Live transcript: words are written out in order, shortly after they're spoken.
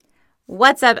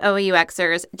What's up,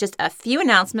 OOUXers? Just a few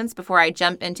announcements before I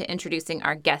jump into introducing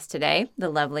our guest today, the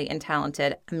lovely and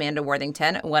talented Amanda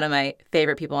Worthington, one of my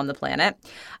favorite people on the planet.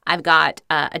 I've got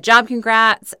a job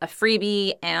congrats, a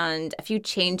freebie, and a few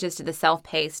changes to the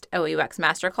self-paced OOUX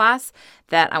masterclass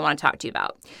that I want to talk to you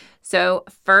about. So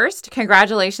first,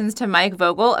 congratulations to Mike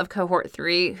Vogel of Cohort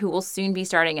 3, who will soon be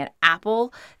starting at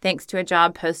Apple, thanks to a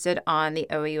job posted on the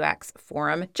OOUX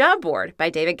forum job board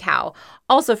by David Cow,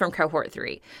 also from Cohort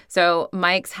 3. So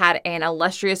Mike's had an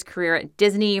illustrious career at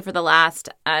Disney for the last,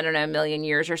 million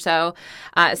years or so.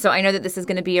 So I know that this is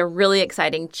going to be a really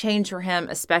exciting change for him,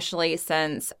 especially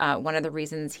since one of the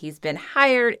reasons he's been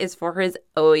hired is for his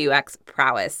OOUX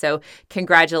prowess. So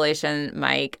congratulations,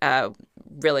 Mike.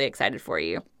 Really excited for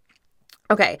you.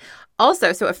 Okay.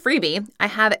 Also, so a freebie. I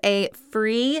have a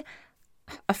free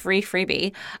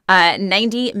freebie,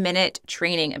 90-minute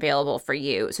training available for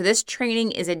you. So this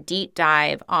training is a deep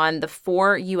dive on the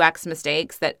 4 UX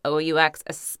mistakes that OOUX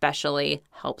especially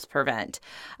helps prevent.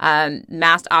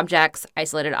 Masked objects,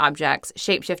 isolated objects,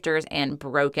 shapeshifters, and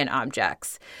broken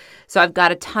objects. So I've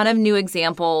got a ton of new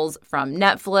examples from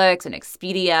Netflix and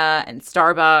Expedia and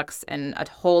Starbucks and a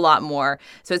whole lot more.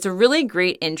 So it's a really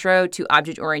great intro to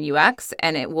object-oriented UX,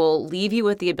 and it will leave you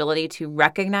with the ability to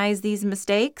recognize these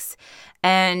mistakes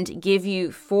and give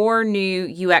you 4 new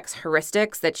UX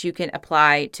heuristics that you can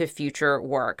apply to future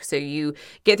work. So you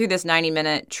get through this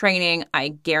 90-minute training.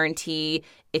 I guarantee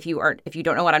if you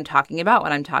don't know what I'm talking about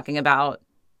when I'm talking about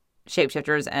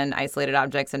shapeshifters and isolated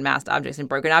objects and masked objects and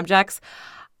broken objects,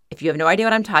 if you have no idea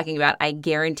what I'm talking about, I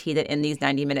guarantee that in these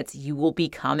 90 minutes, you will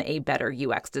become a better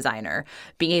UX designer.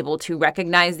 Being able to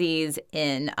recognize these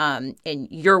in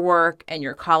your work and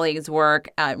your colleagues' work,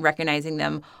 recognizing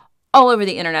them all over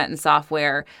the internet and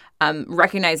software,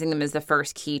 recognizing them is the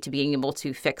first key to being able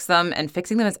to fix them. And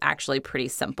fixing them is actually pretty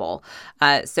simple.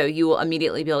 So you will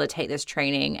immediately be able to take this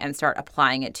training and start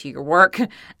applying it to your work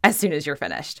as soon as you're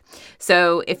finished.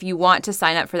 So if you want to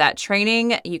sign up for that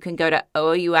training, you can go to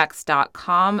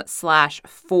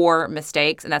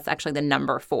OOUX.com/4mistakes. And that's actually the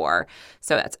number 4.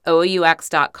 So that's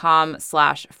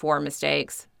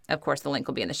OOUX.com/4mistakes. Of course, the link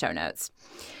will be in the show notes.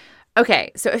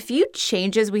 Okay, so a few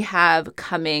changes we have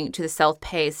coming to the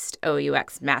self-paced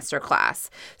OOUX masterclass.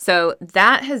 So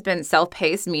that has been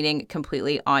self-paced, meaning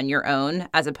completely on your own,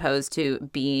 as opposed to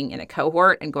being in a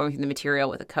cohort and going through the material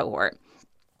with a cohort.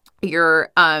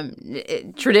 You're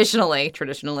traditionally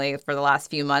for the last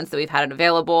few months that we've had it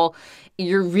available,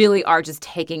 you really are just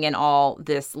taking in all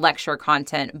this lecture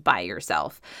content by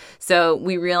yourself. So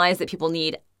we realize that people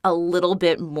need a little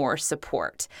bit more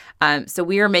support. So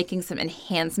we are making some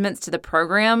enhancements to the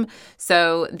program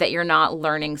so that you're not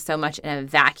learning so much in a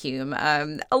vacuum.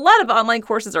 A lot of online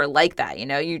courses are like that.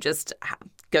 You just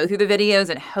go through the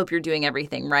videos and hope you're doing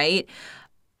everything right.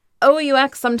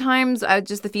 OOUX, sometimes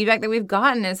just the feedback that we've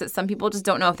gotten is that some people just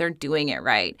don't know if they're doing it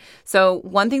right. So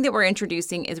one thing that we're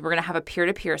introducing is we're going to have a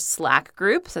peer-to-peer Slack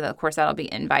group. So that, of course, that'll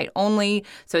be invite only.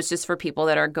 So it's just for people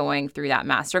that are going through that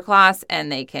masterclass,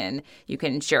 and you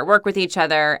can share work with each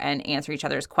other and answer each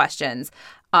other's questions.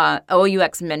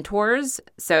 OOUX mentors,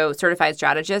 so certified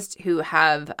strategists who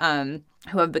have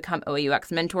become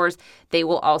OOUX mentors, they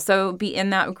will also be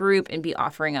in that group and be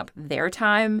offering up their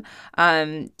time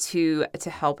to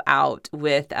help out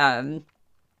with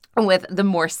the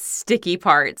more sticky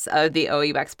parts of the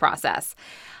OOUX process.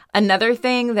 Another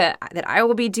thing that I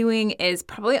will be doing is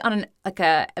probably on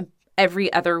a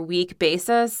every other week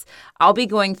basis, I'll be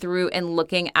going through and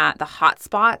looking at the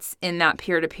hotspots in that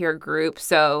peer-to-peer group.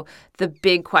 So the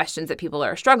big questions that people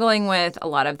are struggling with, a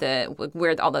lot of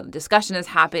where all the discussion is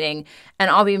happening,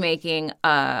 and I'll be making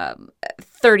a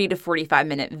 30 to 45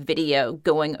 minute video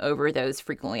going over those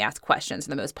frequently asked questions,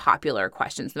 the most popular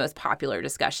questions, the most popular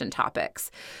discussion topics.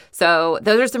 So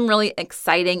those are some really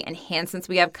exciting enhancements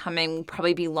we have coming. We'll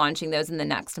probably be launching those in the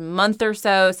next month or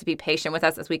so. So be patient with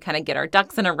us as we kind of get our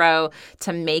ducks in a row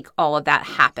to make all of that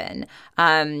happen.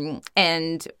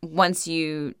 And once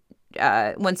you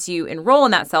enroll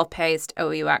in that self-paced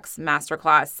OOUX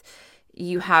masterclass,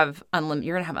 you're going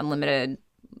to have unlimited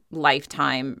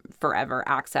lifetime, forever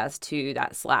access to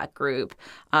that Slack group,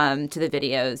 to the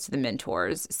videos, to the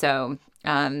mentors. So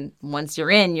once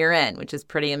you're in, which is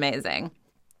pretty amazing.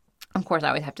 Of course, I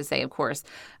always have to say,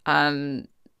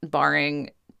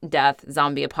 barring death,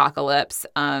 zombie apocalypse,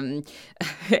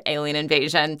 alien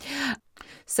invasion.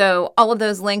 So all of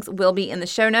those links will be in the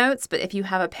show notes. But if you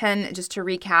have a pen, just to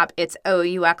recap, it's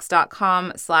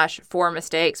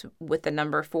OOUX.com/4mistakes with the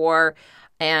number 4.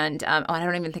 And I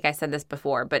don't even think I said this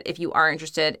before, but if you are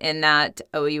interested in that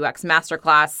OOUX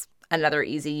masterclass, another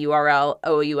easy URL,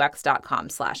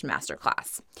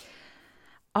 OOUX.com/masterclass.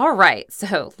 All right,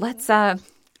 so let's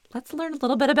learn a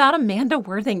little bit about Amanda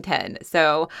Worthington.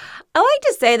 So I like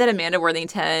to say that Amanda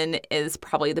Worthington is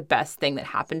probably the best thing that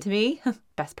happened to me,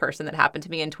 best person that happened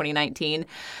to me in 2019.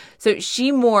 So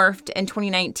she morphed in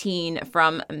 2019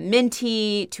 from a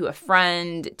mentee to a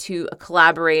friend to a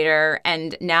collaborator,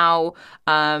 and now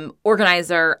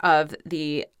organizer of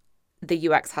the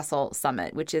UX Hustle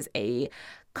Summit, which is a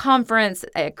conference,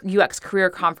 a UX career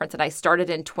conference that I started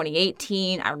in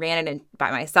 2018. I ran it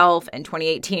by myself in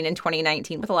 2018 and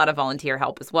 2019 with a lot of volunteer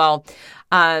help as well.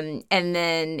 And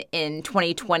then in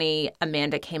 2020,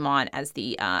 Amanda came on as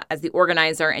the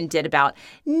organizer and did about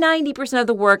 90% of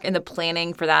the work in the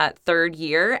planning for that third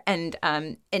year. And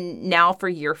now for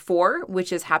year 4,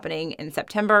 which is happening in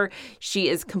September, she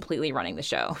is completely running the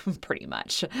show, pretty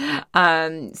much.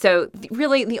 So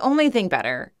really, the only thing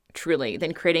better, truly,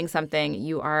 than creating something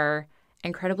you are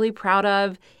incredibly proud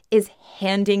of is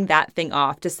handing that thing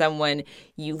off to someone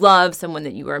you love, someone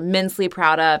that you are immensely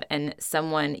proud of, and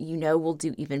someone you know will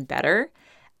do even better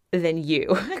than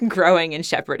you growing and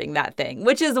shepherding that thing,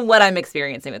 which is what I'm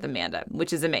experiencing with Amanda,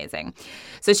 which is amazing.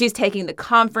 So she's taking the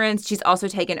conference. She's also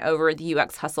taken over the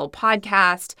UX Hustle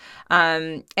podcast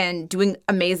and doing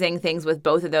amazing things with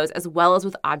both of those, as well as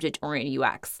with object-oriented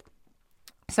UX.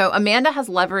 So Amanda has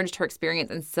leveraged her experience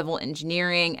in civil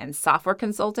engineering and software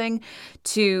consulting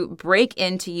to break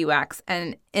into UX.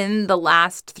 And in the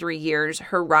last 3 years,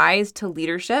 her rise to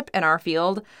leadership in our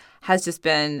field has just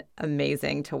been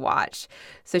amazing to watch.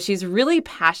 So she's really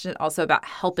passionate also about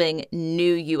helping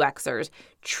new UXers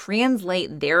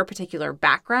translate their particular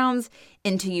backgrounds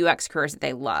into UX careers that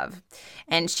they love.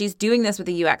 And she's doing this with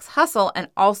the UX Hustle and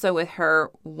also with her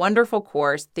wonderful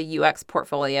course, the UX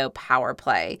Portfolio Power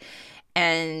Play.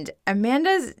 And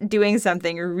Amanda's doing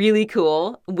something really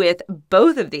cool with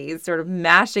both of these, sort of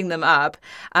mashing them up.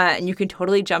 And you can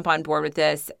totally jump on board with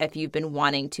this if you've been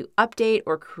wanting to update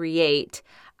or create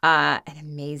an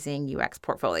amazing UX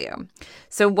portfolio.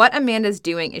 So what Amanda's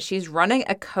doing is she's running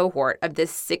a cohort of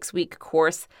this 6-week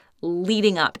course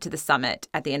leading up to the summit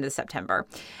at the end of September,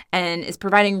 and is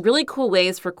providing really cool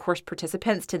ways for course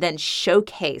participants to then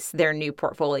showcase their new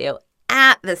portfolio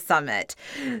at the summit.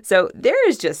 So there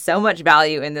is just so much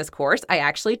value in this course. I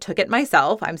actually took it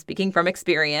myself. I'm speaking from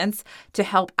experience to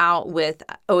help out with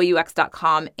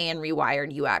OOUX.com and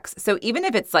Rewired UX. So even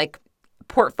if it's like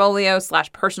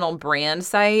portfolio/personal brand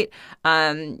site,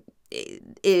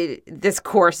 this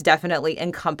course definitely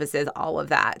encompasses all of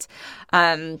that.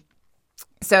 But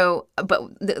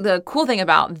the cool thing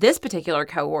about this particular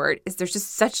cohort is there's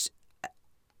just such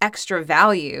extra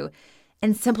value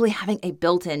and simply having a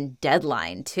built-in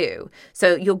deadline too.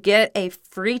 So you'll get a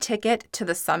free ticket to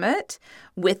the summit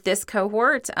with this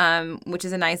cohort, which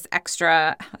is a nice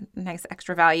extra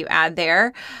value add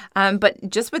there. But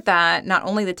just with that, not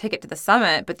only the ticket to the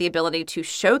summit, but the ability to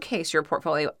showcase your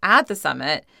portfolio at the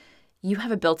summit, you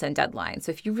have a built-in deadline.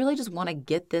 So if you really just want to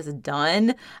get this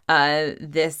done, I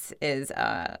think this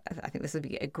would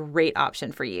be a great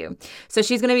option for you. So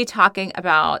she's going to be talking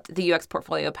about the UX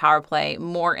Portfolio Power Play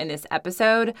more in this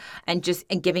episode and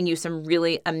giving you some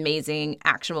really amazing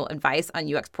actionable advice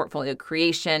on UX portfolio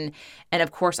creation and,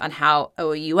 of course, on how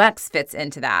OOUX fits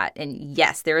into that. And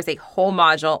yes, there is a whole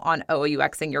module on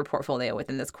OOUXing your portfolio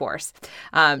within this course.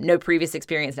 No previous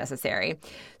experience necessary.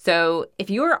 So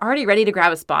if you are already ready to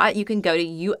grab a spot, you can go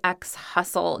to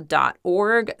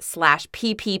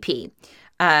uxhustle.org/PPP.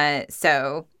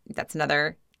 So that's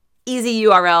another easy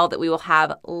URL that we will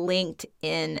have linked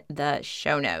in the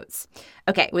show notes.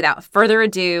 Okay, without further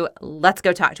ado, let's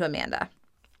go talk to Amanda.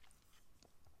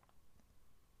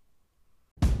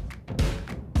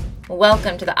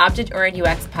 Welcome to the Object-Oriented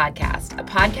UX podcast, a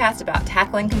podcast about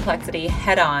tackling complexity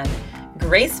head-on,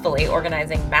 gracefully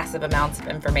organizing massive amounts of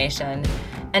information,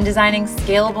 and designing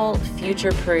scalable,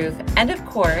 future-proof, and of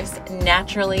course,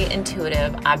 naturally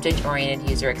intuitive object-oriented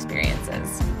user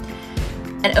experiences.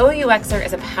 An OOUXer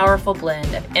is a powerful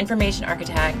blend of information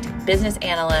architect, business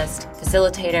analyst,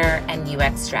 facilitator, and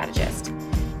UX strategist.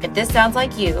 If this sounds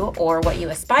like you or what you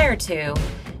aspire to,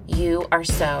 you are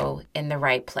so in the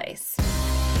right place.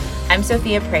 I'm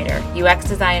Sophia Prater, UX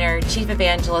designer, chief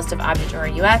evangelist of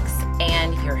object-oriented UX,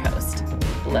 and your host.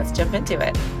 Let's jump into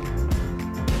it.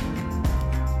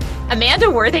 Amanda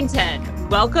Worthington,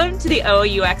 welcome to the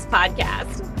OOUX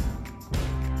podcast.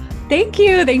 Thank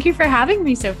you. Thank you for having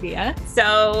me, Sophia.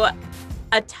 So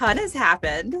a ton has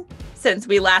happened since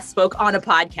we last spoke on a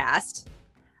podcast.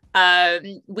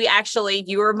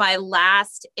 You were my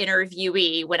last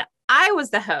interviewee when I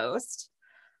was the host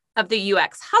of the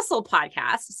UX Hustle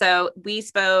podcast. So we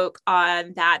spoke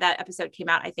on that. That episode came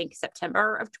out, I think,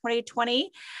 September of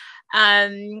 2020.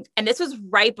 And this was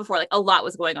right before, like, a lot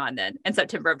was going on then in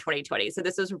September of 2020. So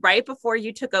this was right before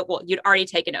you took over. Well, you'd already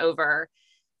taken over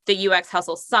the UX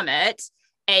Hustle Summit,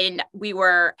 and we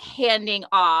were handing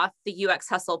off the UX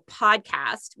Hustle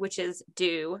podcast, which is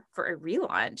due for a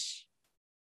relaunch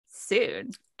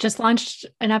soon. Just launched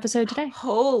an episode today.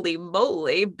 Holy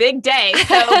moly, big day.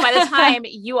 So by the time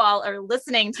you all are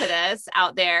listening to this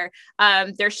out there,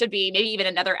 there should be maybe even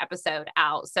another episode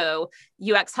out. So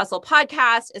UX Hustle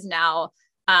podcast is now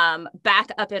back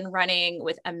up and running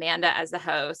with Amanda as the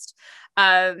host.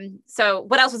 So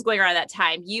what else was going on at that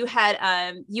time? You had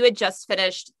just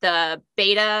finished the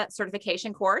beta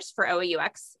certification course for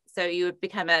OOUX. So you would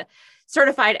become a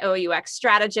certified OOUX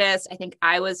strategist. I think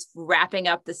I was wrapping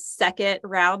up the second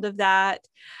round of that.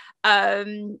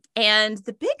 And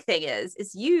the big thing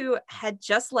is you had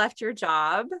just left your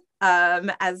job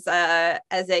as a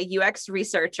UX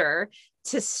researcher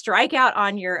to strike out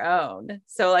on your own.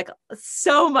 So like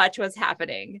so much was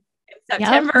happening.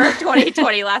 September of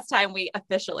 2020, last time we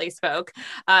officially spoke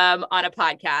on a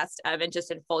podcast. And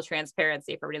just in full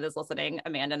transparency for everybody that's listening,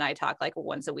 Amanda and I talk like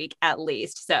once a week at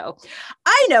least. So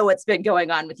I know what's been going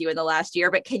on with you in the last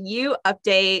year, but can you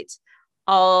update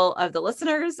all of the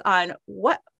listeners on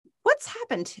what's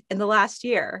happened in the last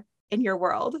year in your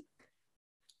world?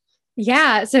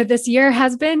 Yeah. So this year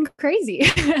has been crazy,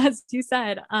 as you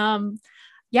said.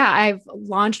 I've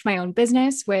launched my own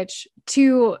business, which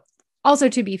to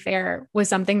be fair, was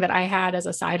something that I had as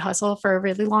a side hustle for a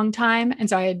really long time. And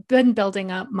so I had been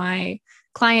building up my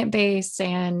client base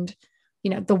and,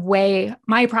 the way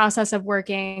my process of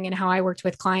working and how I worked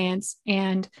with clients,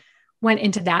 and went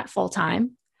into that full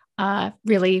time,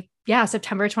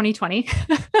 September 2020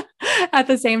 at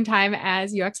the same time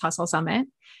as UX Hustle Summit.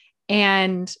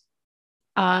 And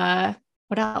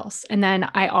what else? And then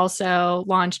I also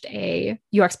launched a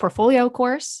UX portfolio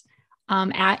course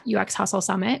at UX Hustle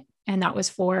Summit. And that was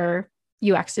for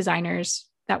UX designers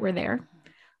that were there.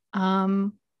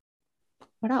 What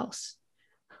else?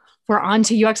 We're on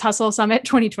to UX Hustle Summit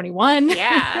 2021.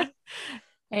 Yeah.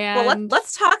 And well,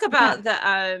 let's talk about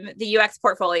the UX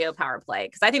portfolio power play,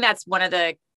 because I think that's one of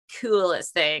the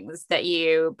coolest things that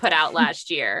you put out last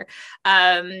year.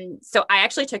 So I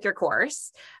actually took your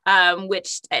course, and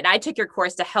I took your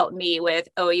course to help me with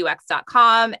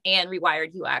OOUX.com and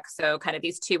Rewired UX. So kind of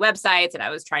these two websites, and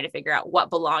I was trying to figure out what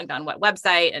belonged on what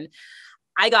website. And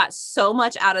I got so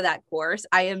much out of that course.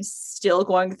 I am still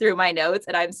going through my notes,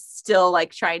 and I'm still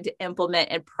like trying to implement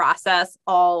and process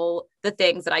all the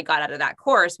things that I got out of that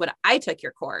course when I took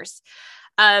your course.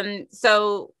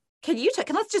 So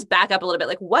let's just back up a little bit.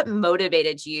 Like, what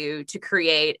motivated you to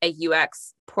create a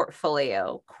UX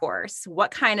portfolio course? What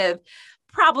kind of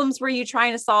problems were you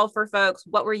trying to solve for folks?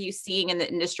 What were you seeing in the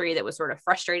industry that was sort of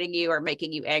frustrating you or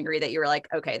making you angry that you were like,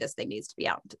 okay, this thing needs to be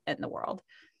out in the world?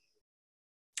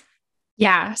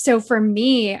 Yeah. So for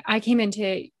me, I came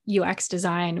into UX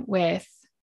design with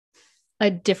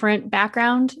a different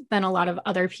background than a lot of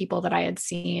other people that I had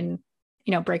seen,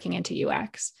 breaking into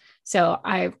UX. So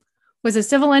I was a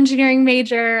civil engineering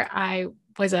major. I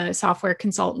was a software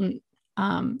consultant,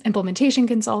 implementation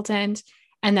consultant,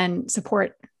 and then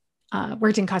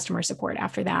worked in customer support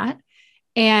after that.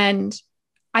 And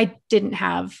I didn't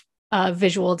have a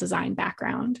visual design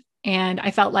background. And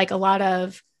I felt like a lot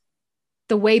of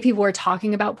the way people were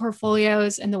talking about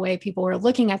portfolios and the way people were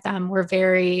looking at them were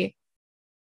very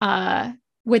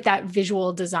with that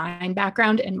visual design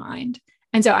background in mind.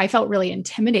 And so I felt really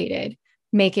intimidated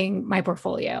making my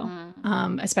portfolio,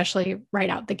 especially right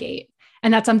out the gate.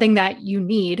 And that's something that you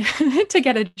need to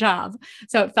get a job.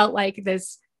 So it felt like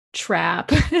this trap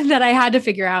that I had to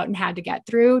figure out and had to get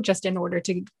through just in order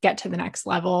to get to the next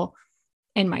level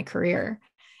in my career.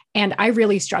 And I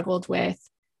really struggled with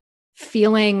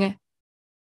feeling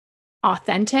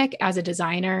authentic as a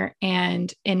designer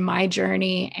and in my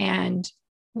journey, and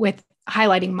with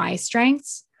highlighting my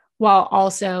strengths while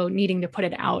also needing to put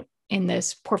it out in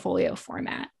this portfolio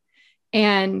format.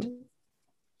 And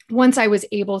once I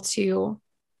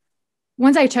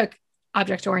took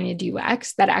object-oriented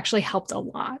UX, that actually helped a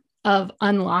lot of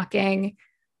unlocking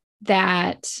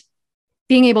that,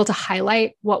 being able to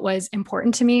highlight what was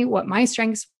important to me, what my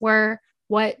strengths were,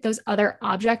 what those other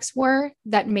objects were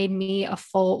that made me a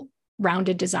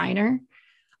full-rounded designer,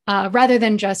 rather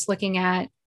than just looking at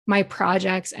my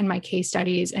projects and my case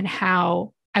studies and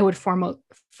how I would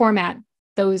format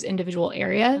those individual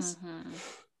areas.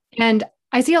 And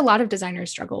I see a lot of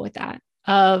designers struggle with that,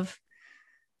 of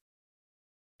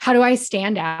how do I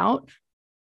stand out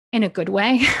in a good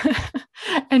way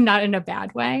and not in a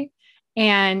bad way?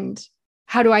 And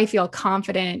how do I feel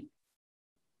confident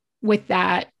with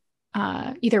that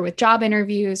either with job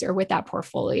interviews or with that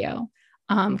portfolio.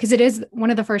 Because it is one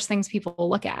of the first things people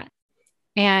look at.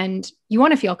 And you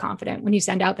want to feel confident when you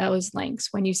send out those links,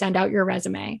 when you send out your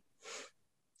resume.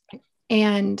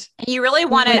 And you really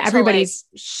want it everybody's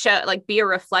to show, be a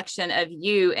reflection of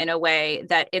you in a way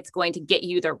that it's going to get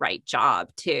you the right job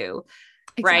too.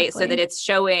 Exactly. Right. So that it's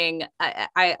showing,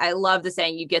 I love the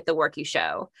saying, you get the work you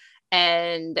show.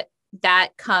 And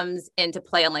that comes into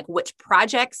play on which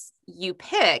projects you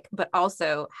pick, but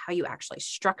also how you actually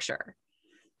structure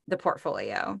the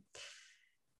portfolio.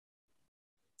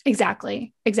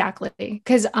 Exactly.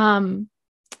 Because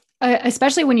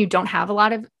especially when you don't have a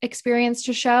lot of experience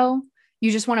to show,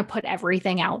 you just want to put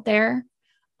everything out there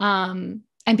and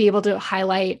be able to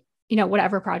highlight,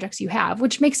 whatever projects you have,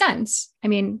 which makes sense. I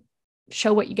mean,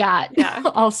 show what you got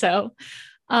also.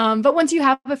 But once you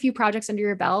have a few projects under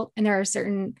your belt and there are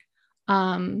certain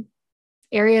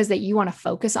areas that you want to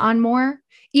focus on more,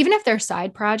 even if they're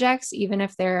side projects, even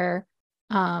if they're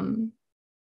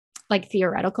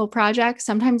theoretical projects,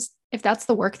 sometimes if that's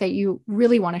the work that you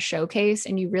really want to showcase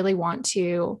and you really want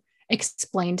to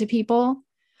explain to people.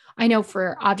 I know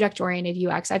for object-oriented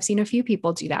UX, I've seen a few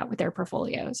people do that with their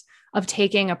portfolios of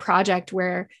taking a project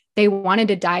where they wanted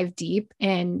to dive deep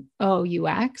in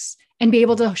OOUX and be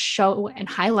able to show and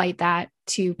highlight that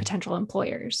to potential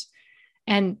employers.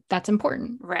 And that's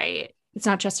important. Right. It's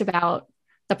not just about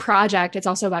the project. It's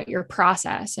also about your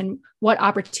process and what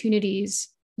opportunities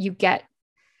you get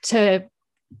to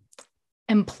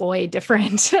employ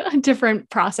different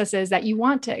processes that you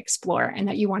want to explore and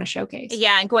that you want to showcase.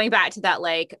 Yeah. And going back to that,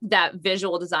 that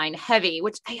visual design heavy,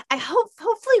 which I hope,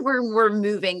 hopefully we're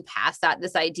moving past that,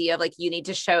 this idea of you need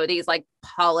to show these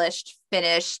polished,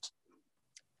 finished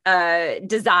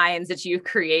designs that you've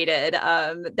created,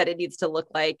 that it needs to look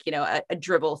like, a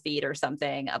dribble feed or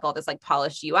something of all this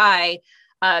polished UI.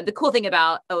 The cool thing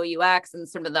about OOUX and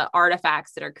some of the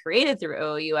artifacts that are created through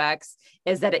OOUX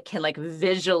is that it can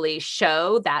visually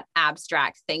show that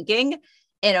abstract thinking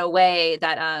in a way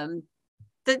that,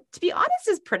 to be honest,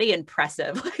 is pretty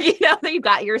impressive. That you've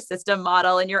got your system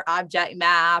model and your object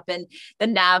map and the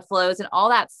nav flows and all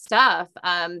that stuff.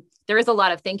 There is a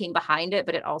lot of thinking behind it,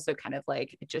 but it also kind of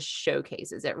it just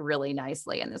showcases it really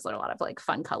nicely. And there's a lot of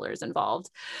fun colors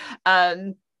involved.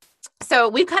 So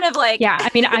we've kind of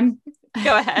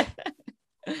go ahead.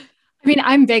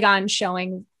 I'm big on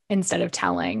showing instead of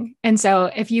telling. And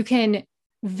so if you can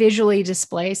visually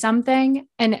display something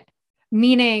and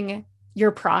meaning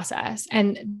your process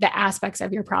and the aspects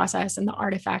of your process and the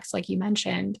artifacts, like you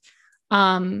mentioned,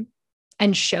 and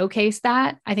showcase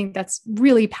that, I think that's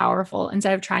really powerful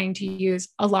instead of trying to use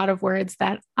a lot of words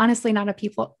that honestly, not a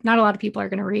lot of people are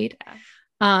going to read.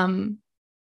 And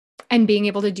being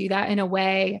able to do that in a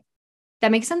way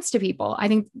that makes sense to people. I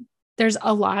think there's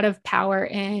a lot of power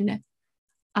in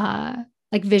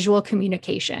visual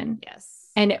communication. Yes.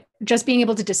 And just being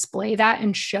able to display that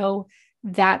and show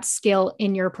that skill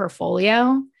in your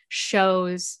portfolio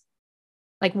shows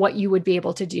what you would be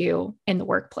able to do in the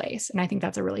workplace. And I think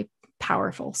that's a really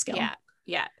powerful skill.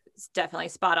 Yeah. It's definitely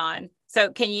spot on.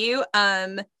 So can you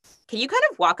kind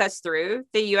of walk us through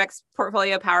the UX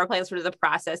portfolio power play, sort of the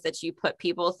process that you put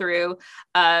people through?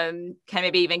 Can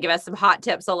maybe even give us some hot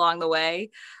tips along the way?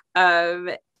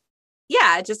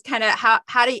 Just kind of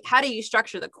how do you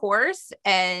structure the course,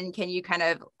 and can you kind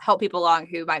of help people along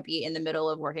who might be in the middle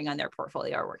of working on their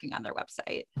portfolio or working on their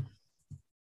website?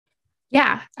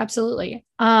 Yeah, absolutely.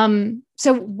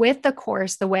 So with the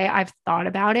course, the way I've thought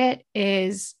about it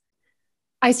is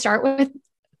I start with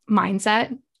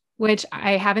mindset, which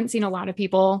I haven't seen a lot of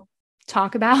people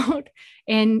talk about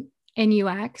in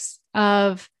UX,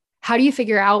 of how do you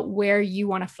figure out where you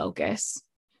want to focus?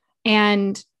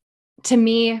 And to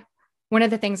me, one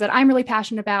of the things that I'm really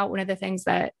passionate about, one of the things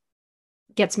that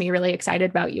gets me really excited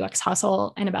about UX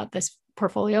Hustle and about this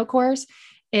portfolio course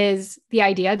is the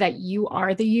idea that you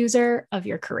are the user of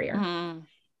your career. Mm.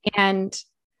 And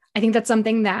I think that's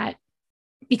something that,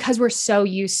 because we're so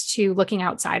used to looking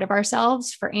outside of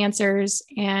ourselves for answers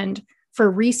and for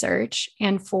research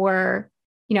and for,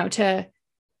 to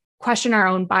question our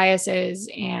own biases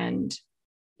and,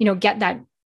 get that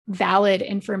valid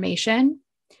information,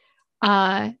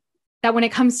 that when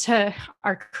it comes to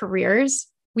our careers,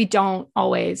 we don't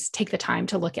always take the time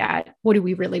to look at what do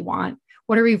we really want?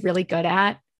 What are we really good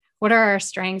at? What are our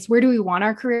strengths? Where do we want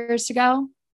our careers to go?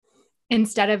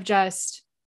 Instead of just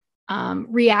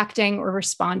reacting or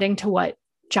responding to what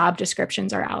job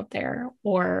descriptions are out there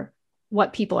or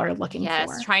what people are looking for.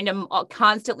 Yes, trying to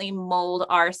constantly mold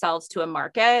ourselves to a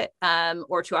market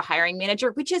or to a hiring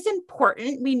manager, which is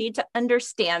important. We need to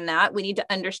understand that. We need to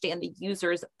understand the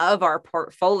users of our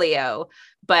portfolio,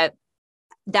 but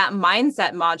that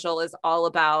mindset module is all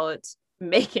about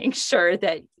making sure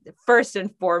that first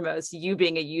and foremost, you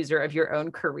being a user of your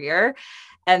own career,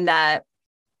 and that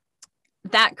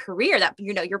career, that,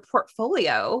 your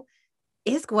portfolio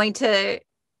is going to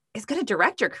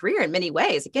direct your career in many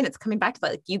ways. Again, it's coming back to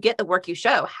like, you get the work you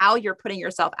show, how you're putting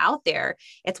yourself out there.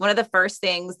 It's one of the first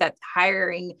things that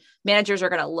hiring managers are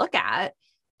going to look at.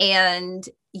 And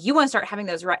you want to start having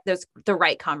the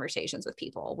right conversations with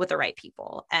the right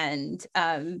people. And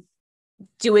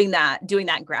doing that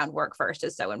groundwork first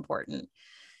is so important.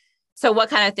 So what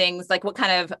kind of things, like what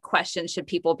kind of questions should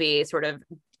people be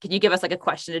can you give us like a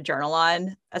question to journal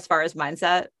on as far as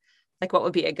mindset? Like what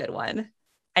would be a good one?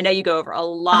 I know you go over a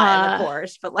lot in the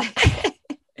course, but like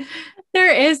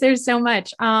there's so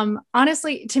much.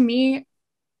 Honestly, to me,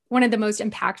 one of the most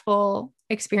impactful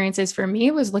experiences for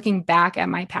me was looking back at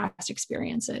my past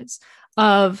experiences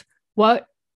of what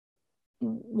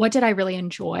did I really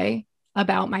enjoy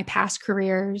about my past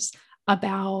careers,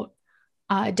 about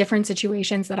different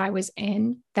situations that I was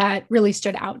in that really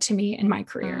stood out to me in my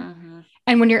career. Mm-hmm.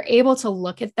 And when you're able to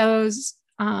look at those,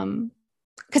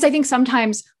 because I think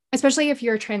sometimes, especially if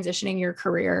you're transitioning your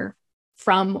career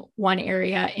from one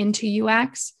area into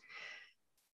UX,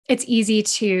 it's easy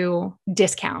to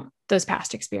discount those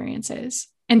past experiences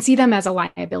and see them as a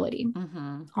liability,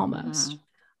 almost.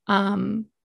 Mm-hmm.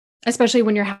 Especially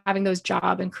when you're having those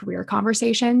job and career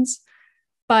conversations.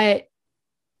 But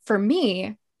for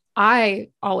me, I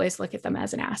always look at them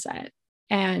as an asset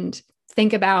and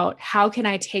think about how can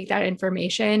I take that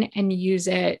information and use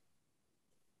it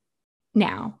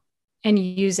now and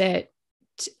use it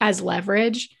as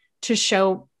leverage to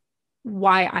show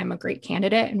why I'm a great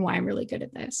candidate and why I'm really good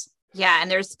at this. Yeah.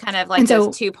 And there's kind of like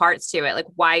those two parts to it, like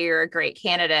why you're a great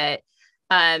candidate.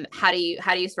 How do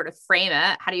you sort of frame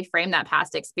it? How do you frame that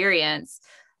past experience?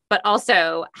 But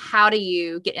also, how do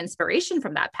you get inspiration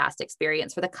from that past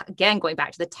experience again, going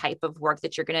back to the type of work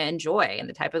that you're going to enjoy and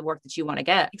the type of work that you want to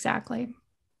get? Exactly.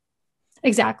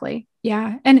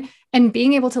 Yeah. And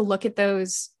being able to look at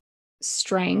those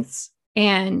strengths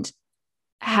and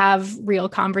have real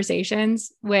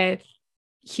conversations with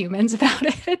humans about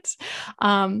it.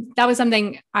 That was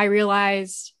something I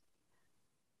realized,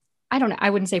 I don't know,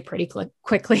 I wouldn't say pretty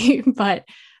quickly, but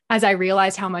as I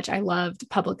realized how much I loved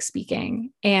public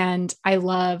speaking and I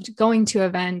loved going to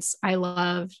events, I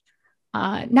loved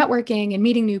networking and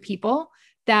meeting new people,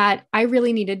 that I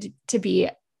really needed to be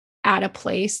at a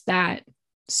place that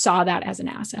saw that as an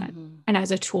asset and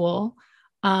as a tool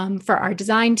for our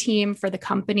design team, for the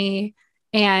company.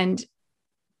 And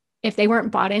if they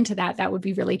weren't bought into that, that would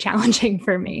be really challenging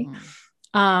for me.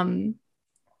 And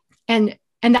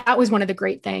that was one of the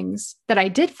great things that I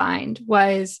did find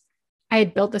was I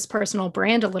had built this personal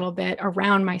brand a little bit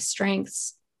around my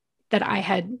strengths that I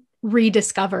had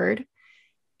rediscovered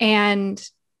and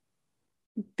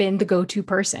been the go-to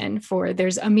person for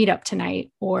there's a meetup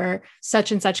tonight or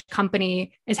such and such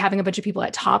company is having a bunch of people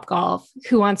at Topgolf.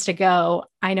 Who wants to go?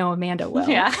 I know Amanda will.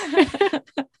 Yeah.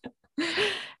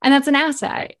 And that's an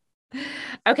asset.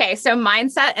 Okay. So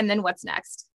mindset. And then what's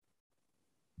next?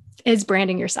 Is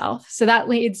branding yourself. So that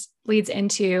leads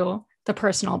into the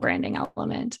personal branding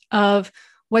element of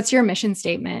what's your mission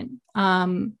statement,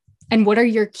 and what are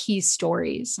your key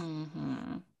stories.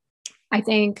 I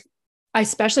think,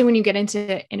 especially when you get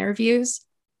into interviews,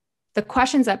 the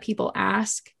questions that people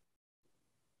ask,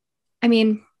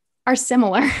 are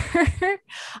similar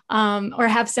or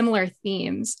have similar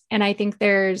themes. And I think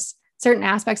there's certain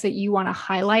aspects that you want to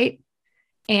highlight,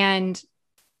 and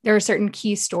there are certain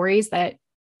key stories that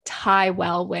tie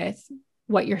well with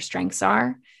what your strengths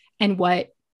are and what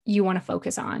you want to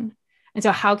focus on. And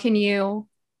so how can you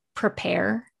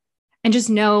prepare and just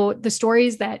know the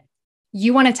stories that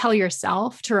you want to tell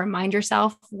yourself to remind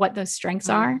yourself what those strengths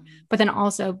are, but then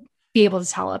also be able to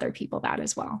tell other people that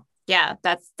as well. Yeah,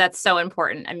 that's so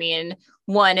important.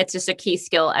 One, it's just a key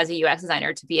skill as a UX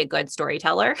designer to be a good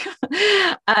storyteller.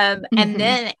 And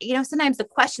then, sometimes the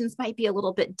questions might be a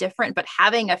little bit different, but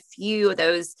having a few of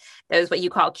those what you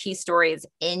call key stories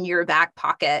in your back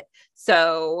pocket.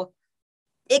 So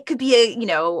it could be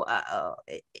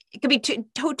it could be two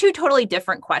totally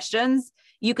different questions.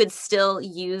 You could still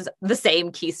use the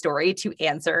same key story to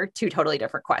answer two totally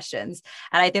different questions.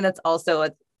 And I think that's also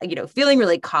feeling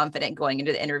really confident going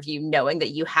into the interview, knowing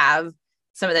that you have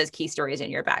some of those key stories in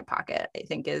your back pocket, I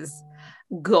think is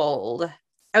gold.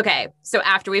 Okay. So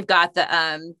after we've got the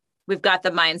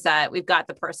mindset, we've got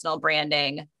the personal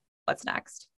branding, what's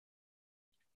next?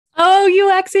 Oh,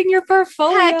 UXing your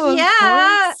portfolio. Heck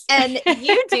yeah. And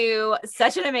you do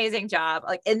such an amazing job.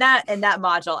 Like in that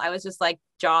module, I was just like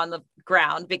jaw on the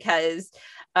ground because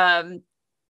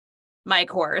my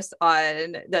course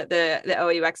on the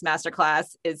OUX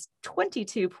masterclass is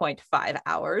 22.5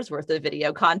 hours worth of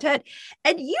video content.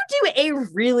 And you do a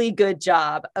really good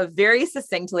job of very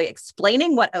succinctly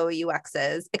explaining what OUX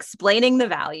is, explaining the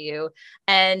value,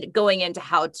 and going into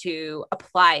how to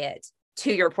apply it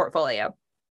to your portfolio.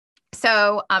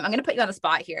 So I'm going to put you on the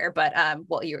spot here, but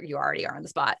well, you already are on the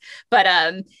spot. But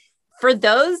for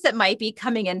those that might be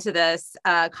coming into this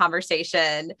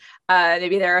conversation,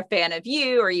 maybe they're a fan of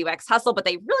you or UX Hustle, but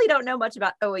they really don't know much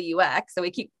about OOUX. So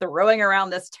we keep throwing around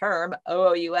this term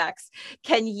OOUX.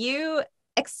 Can you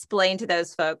explain to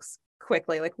those folks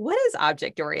quickly, like, what is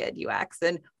object-oriented UX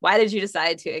and why did you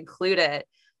decide to include it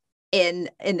in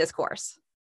this course?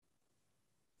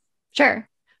 Sure.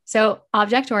 So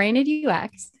object-oriented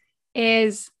UX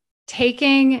is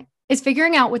figuring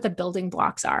out what the building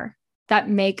blocks are that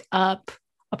make up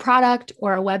a product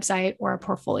or a website or a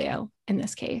portfolio in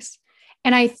this case.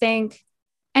 And I think,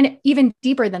 and even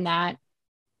deeper than that,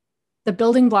 the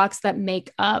building blocks that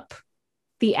make up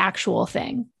the actual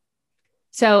thing.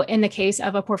 So in the case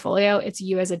of a portfolio, it's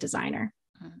you as a designer.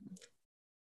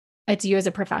 It's you as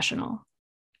a professional.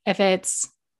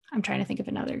 I'm trying to think of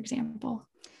another example.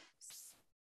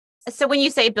 So when you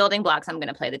say building blocks, I'm going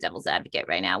to play the devil's advocate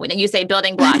right now. When you say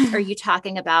building blocks, are you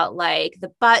talking about like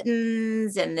the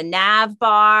buttons and the nav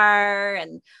bar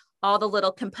and all the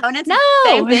little components? No.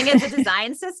 Same thing as a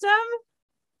design system?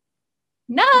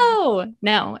 No,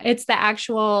 it's the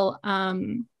actual,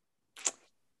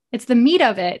 it's the meat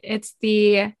of it. It's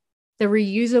the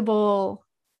reusable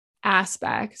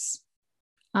aspects,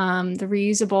 the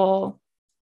reusable,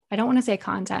 I don't want to say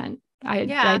content.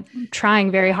 I'm trying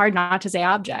very hard not to say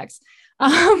objects.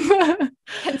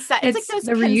 It's like those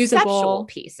the reusable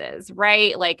pieces,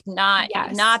 right? Like not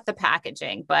the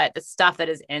packaging, but the stuff that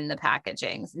is in the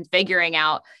packaging, and figuring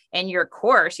out in your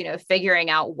course,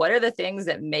 figuring out what are the things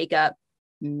that make up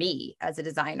me as a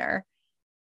designer.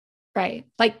 Right.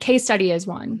 Like case study is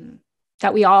one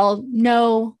that we all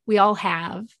know, we all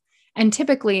have. And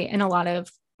typically in a lot of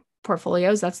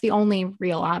portfolios, that's the only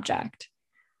real object.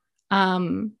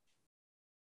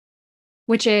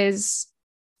 Which is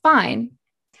fine.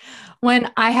 When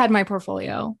I had my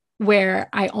portfolio where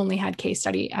I only had case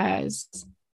study as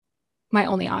my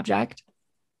only object,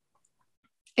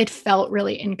 it felt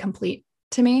really incomplete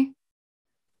to me.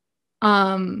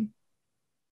 And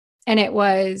it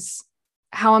was,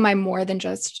 how am I more than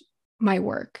just my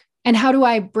work? And how do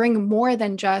I bring more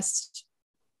than just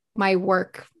my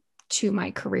work to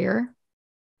my career?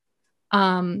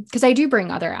 Because I do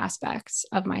bring other aspects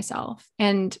of myself,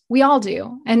 and we all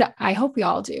do. And I hope we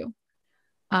all do.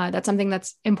 That's something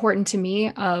that's important to me,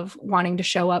 of wanting to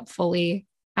show up fully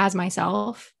as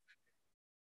myself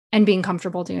and being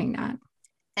comfortable doing that.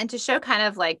 And to show kind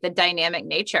of like the dynamic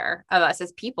nature of us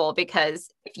as people, because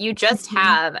if you just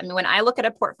have, when I look at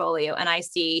a portfolio and I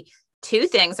see two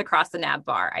things across the nav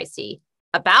bar, I see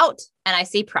about and I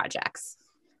see projects.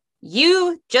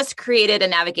 You just created a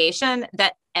navigation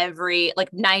that every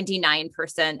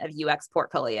 99% of UX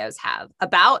portfolios have.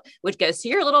 About, which goes to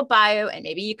your little bio, and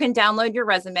maybe you can download your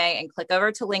resume and click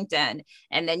over to LinkedIn.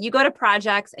 And then you go to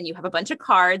projects and you have a bunch of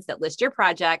cards that list your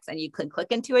projects, and you can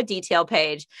click into a detail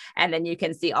page, and then you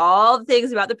can see all the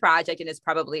things about the project. And it's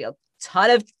probably a ton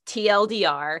of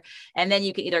TLDR. And then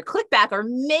you can either click back, or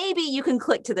maybe you can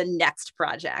click to the next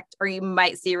project, or you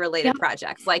might see related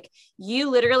projects. Like, you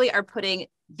literally are putting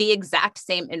the exact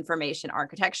same information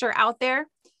architecture out there.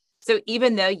 So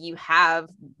even though you have,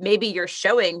 maybe you're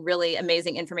showing really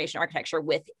amazing information architecture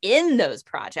within those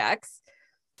projects,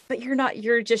 but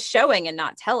you're just showing and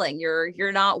not telling.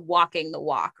 You're not walking the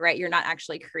walk, right? You're not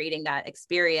actually creating that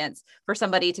experience for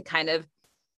somebody to kind of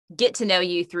get to know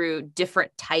you through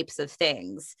different types of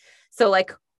things. So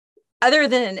like, other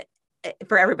than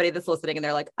for everybody that's listening and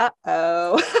they're like,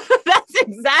 uh-oh, that's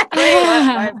exactly what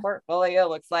my portfolio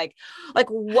looks like. Like,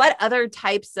 what other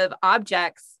types of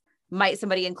objects might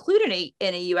somebody include in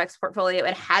a UX portfolio,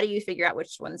 and how do you figure out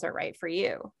which ones are right for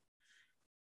you?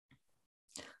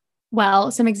 Well,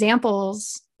 some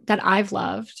examples that I've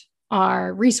loved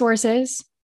are resources,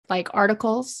 like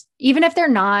articles, even if they're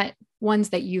not ones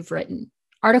that you've written,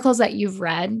 articles that you've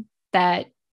read that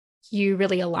you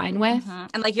really align with,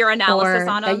 and like your analysis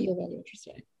on them. That you're really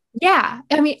interested in. Yeah.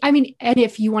 I mean, and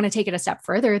if you want to take it a step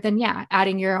further, then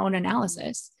adding your own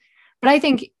analysis. But I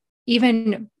think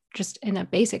even just in a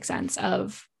basic sense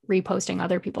of reposting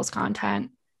other people's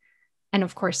content, and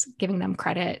of course, giving them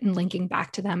credit and linking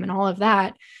back to them and all of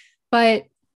that. But,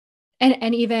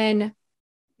 and even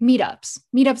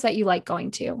meetups that you like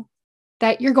going to,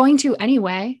 that you're going to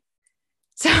anyway.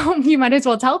 So you might as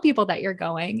well tell people that you're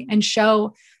going and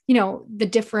show, the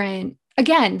different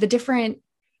again, the different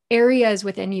areas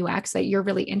within UX that you're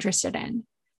really interested in,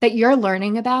 that you're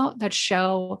learning about, that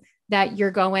show that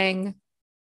you're going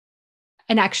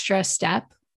an extra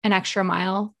step, an extra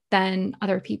mile than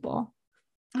other people.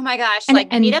 Oh my gosh. And Like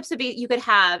meetups would be, you could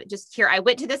have just here, I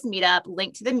went to this meetup,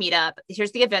 link to the meetup.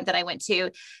 Here's the event that I went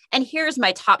to. And here's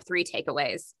my top 3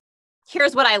 takeaways.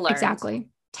 Here's what I learned. Exactly.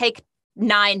 Take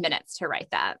 9 minutes to write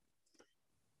that.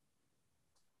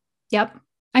 Yep.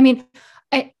 I mean,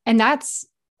 and that's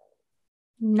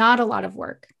not a lot of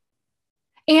work.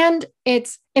 And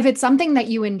if it's something that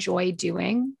you enjoy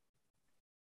doing,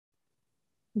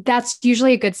 that's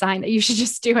usually a good sign that you should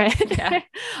just do it. Yeah.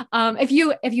 If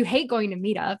you hate going to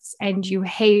meetups and you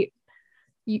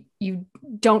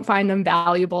don't find them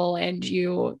valuable and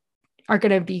you are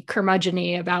going to be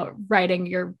curmudgeon-y about writing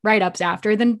your write-ups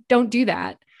after, then don't do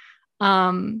that.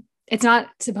 It's not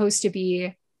supposed to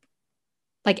be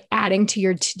like adding to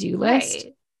your to-do list.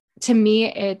 Right. To me,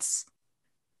 it's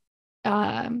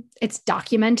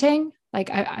documenting. Like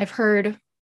I've heard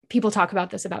people talk about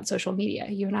this about social media.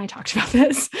 You and I talked about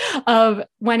this of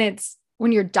when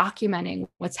you're documenting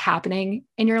what's happening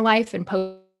in your life and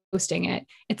posting it,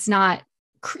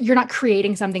 you're not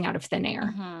creating something out of thin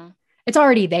air. Mm-hmm. It's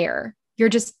already there. You're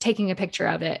just taking a picture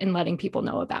of it and letting people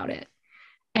know about it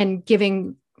and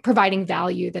providing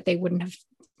value that they wouldn't have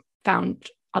found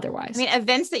otherwise. I mean,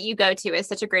 events that you go to is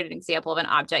such a great example of an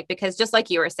object, because just like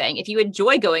you were saying, if you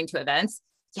enjoy going to events,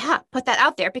 yeah, put that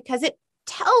out there, because it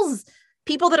tells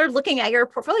people that are looking at your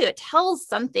portfolio, it tells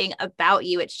something about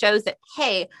you. It shows that,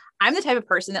 hey, I'm the type of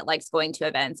person that likes going to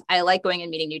events. I like going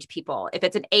and meeting new people. If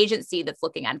it's an agency that's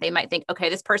looking at it, they might think, okay,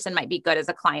 this person might be good as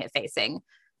a client-facing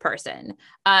person.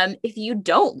 If you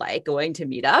don't like going to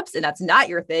meetups and that's not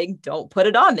your thing, don't put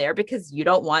it on there, because you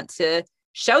don't want to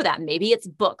show that. Maybe it's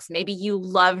books. Maybe you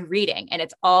love reading and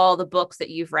it's all the books that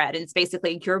you've read. And it's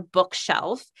basically your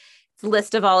bookshelf. It's a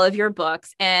list of all of your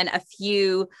books and a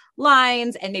few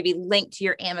lines and maybe link to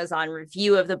your Amazon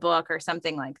review of the book or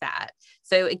something like that.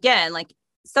 So again, like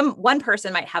one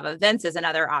person might have events as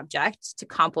another object to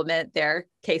complement their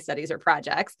case studies or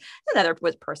projects. Another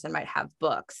person might have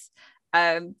books.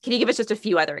 Can you give us just a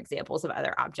few other examples of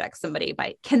other objects somebody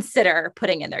might consider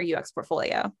putting in their UX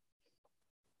portfolio?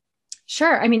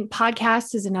 Sure. I mean,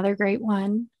 podcast is another great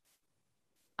one.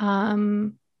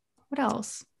 What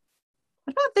else?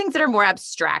 What about things that are more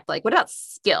abstract? Like what about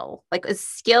skill? Like is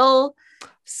skill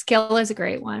is a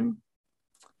great one.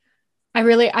 I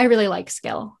really like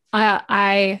skill.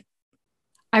 I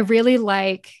really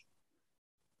like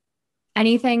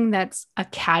anything that's a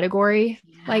category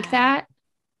like that,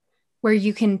 where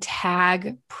you can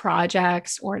tag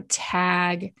projects or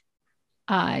tag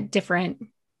different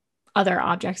other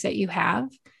objects that you have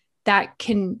that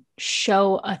can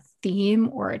show a theme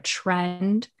or a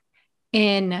trend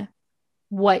in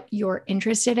what you're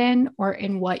interested in or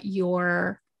in what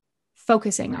you're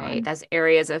focusing on. That's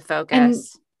areas of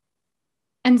focus.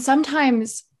 And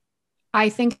sometimes I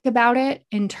think about it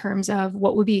in terms of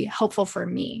what would be helpful for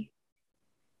me.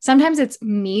 Sometimes it's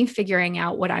me figuring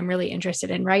out what I'm really interested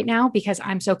in right now because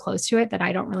I'm so close to it that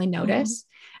I don't really notice.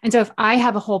 Mm-hmm. And so if I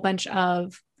have a whole bunch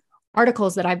of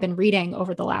articles that I've been reading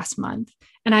over the last month,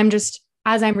 and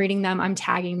as I'm reading them, I'm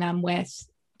tagging them with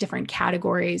different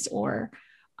categories or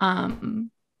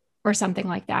something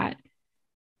like that.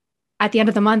 At the end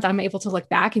of the month, I'm able to look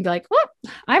back and be like, well,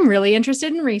 I'm really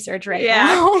interested in research right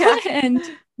now. Yeah. And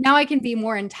now I can be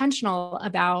more intentional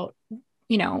about,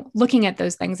 looking at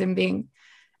those things and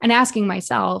asking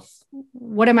myself,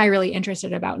 what am I really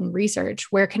interested about in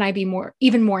research? Where can I be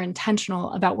even more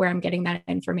intentional about where I'm getting that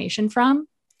information from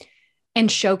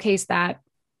and showcase that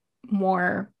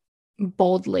more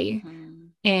boldly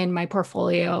in my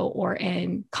portfolio or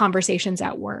in conversations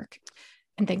at work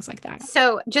and things like that.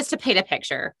 So just to paint a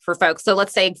picture for folks. So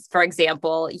let's say, for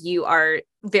example, you are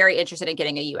very interested in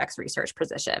getting a UX research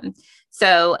position.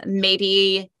 So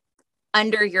maybe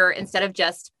instead of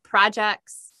just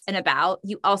projects and about,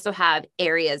 you also have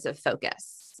areas of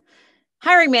focus.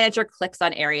 Hiring manager clicks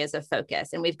on areas of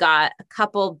focus. And we've got a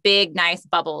couple big, nice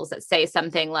bubbles that say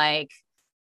something like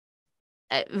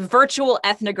virtual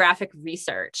ethnographic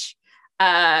research,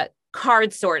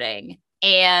 card sorting,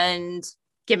 and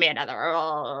give me another.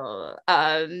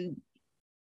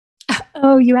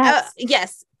 OOUX.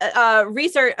 Yes.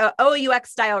 Research, OOUX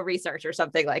style research or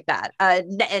something like that.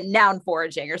 Noun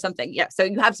foraging or something. Yeah. So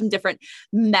you have some different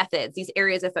methods, these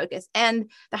areas of focus.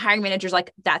 And the hiring manager's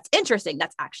like, that's interesting.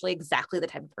 That's actually exactly the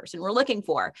type of person we're looking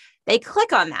for. They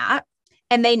click on that.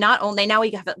 And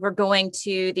we're going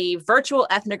to the virtual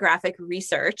ethnographic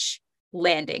research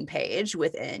landing page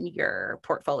within your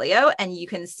portfolio, and you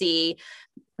can see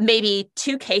maybe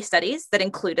 2 case studies that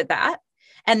included that.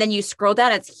 And then you scroll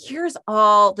down, it's here's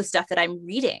all the stuff that I'm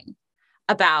reading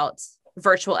about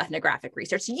virtual ethnographic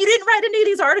research. You didn't write any of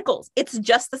these articles. It's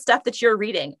just the stuff that you're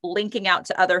reading, linking out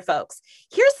to other folks.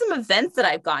 Here's some events that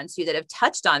I've gone to that have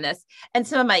touched on this and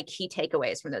some of my key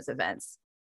takeaways from those events.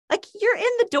 Like, you're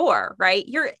in the door, right?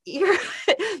 You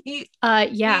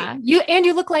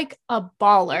look like a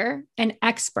baller, an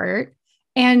expert,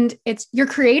 and you're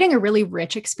creating a really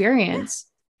rich experience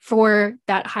for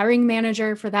that hiring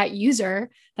manager, for that user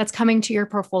that's coming to your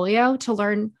portfolio to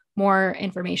learn more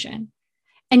information.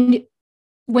 And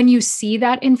when you see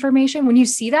that information, when you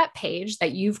see that page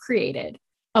that you've created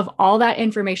of all that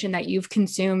information that you've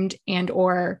consumed and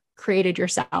or created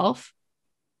yourself,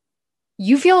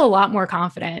 you feel a lot more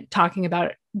confident talking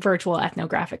about virtual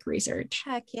ethnographic research.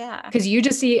 Heck yeah. Because you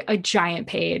just see a giant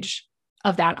page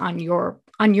of that on your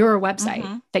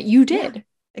website that you did. Yeah,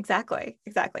 exactly.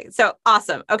 So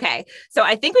awesome. Okay. So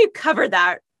I think we've covered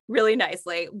that really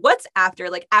nicely. What's after?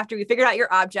 Like, after you figured out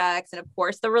your objects and of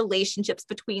course the relationships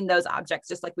between those objects,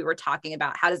 just like we were talking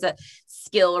about, how does a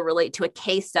skill relate to a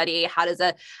case study? How does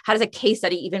a case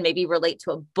study even maybe relate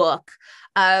to a book?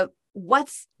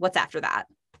 What's after that?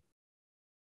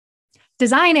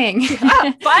 Designing.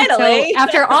 Finally. So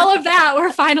after all of that,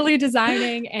 we're finally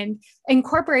designing and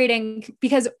incorporating,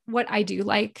 because what I do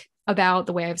like about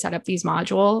the way I've set up these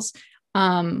modules,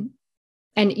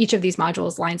 and each of these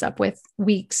modules lines up with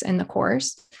weeks in the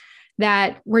course,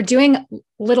 that we're doing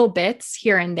little bits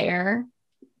here and there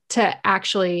to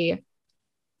actually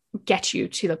get you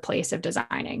to the place of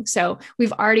designing. So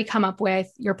we've already come up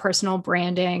with your personal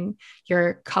branding,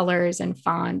 your colors and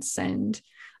fonts, and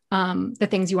the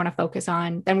things you want to focus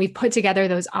on. Then we've put together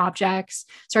those objects,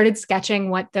 started sketching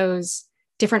what those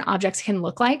different objects can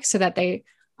look like so that they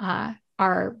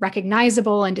are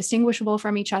recognizable and distinguishable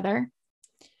from each other,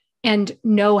 and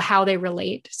know how they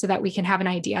relate so that we can have an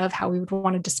idea of how we would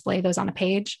want to display those on a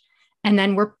page. And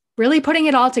then we're really putting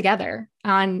it all together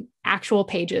on actual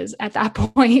pages at that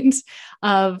point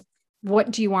of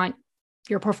what do you want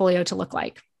your portfolio to look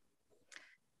like.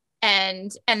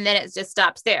 And then it just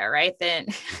stops there, right? Then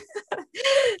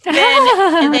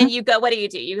and then you go, what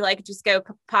do? You like just go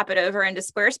pop it over into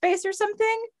Squarespace or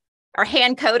something, or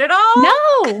hand code it all?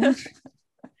 No.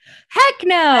 Heck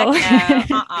no.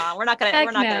 We're not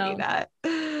gonna do that.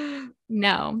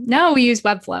 No, we use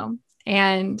Webflow,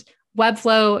 and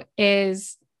Webflow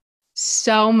is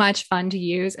so much fun to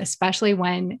use, especially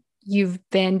when you've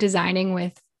been designing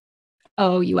with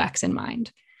OOUX in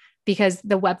mind, because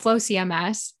the Webflow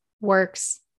CMS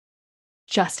works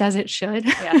just as it should.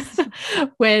 Yes.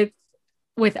 with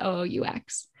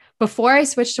OOUX. Before I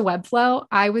switched to Webflow,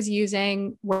 I was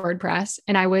using WordPress,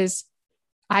 and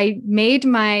I made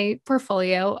my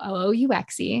portfolio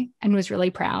OOUXy and was really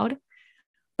proud,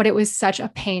 but it was such a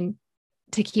pain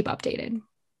to keep updated,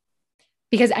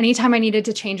 because anytime I needed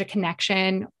to change a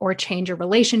connection or change a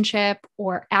relationship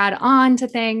or add on to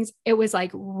things, it was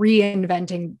like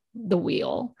reinventing the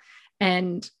wheel,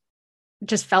 and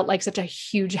just felt like such a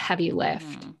huge, heavy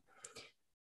lift.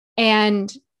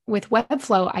 And with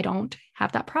Webflow, I don't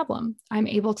have that problem. I'm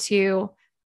able to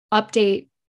update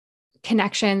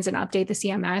connections and update the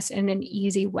CMS in an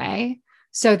easy way,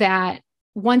 so that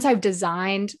once I've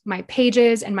designed my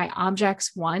pages and my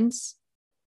objects once,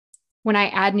 when I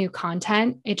add new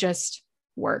content, it just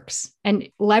works and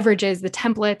leverages the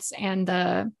templates and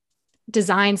the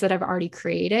designs that I've already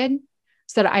created,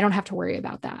 so that I don't have to worry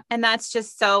about that. And that's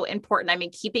just so important. I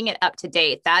mean, keeping it up to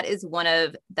date, that is one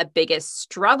of the biggest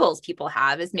struggles people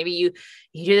have, is maybe you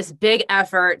do this big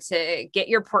effort to get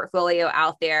your portfolio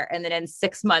out there, and then in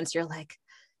 6 months, you're like,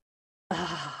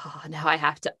 oh, now I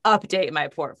have to update my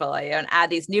portfolio and add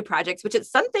these new projects, which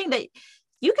is something that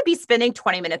you could be spending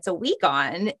 20 minutes a week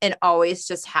on and always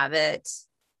just have it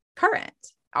current,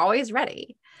 always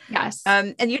ready. Yes.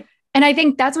 And I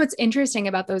think that's what's interesting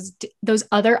about those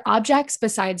other objects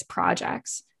besides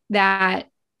projects that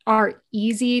are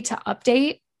easy to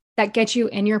update, that get you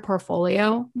in your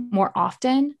portfolio more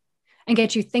often and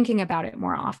get you thinking about it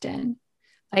more often.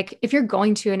 Like, if you're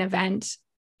going to an event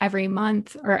every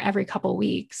month or every couple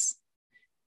weeks,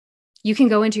 you can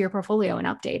go into your portfolio and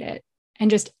update it and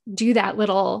just do that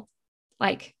little,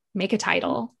 like, make a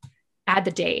title, add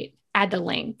the date, add the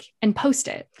link, and post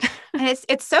it. And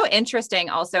it's so interesting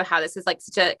also how this is like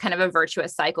such a kind of a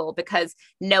virtuous cycle, because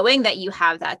knowing that you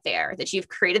have that there, that you've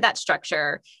created that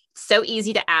structure, so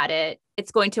easy to add it,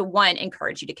 it's going to, one,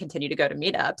 encourage you to continue to go to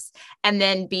meetups, and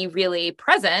then be really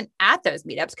present at those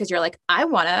meetups, because you're like, I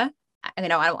want to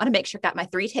I want to make sure I've got my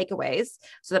 3 takeaways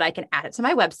so that I can add it to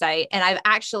my website. And I've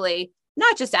actually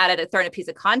not just thrown a piece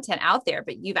of content out there,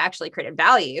 but you've actually created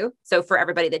value. So for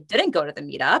everybody that didn't go to the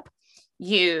meetup,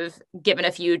 you've given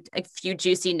a few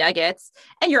juicy nuggets,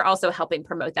 and you're also helping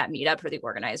promote that meetup for the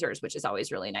organizers, which is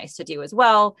always really nice to do as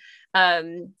well.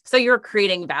 So you're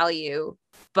creating value,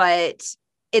 but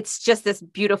it's just this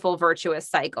beautiful virtuous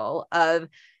cycle of,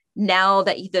 now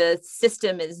that the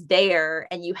system is there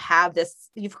and you've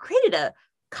created a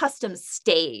custom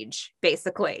stage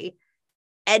basically.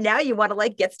 And now you want to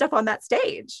get stuff on that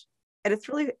stage. And it's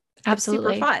really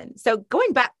absolutely super fun. So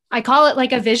going back, I call it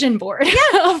like a vision board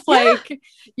of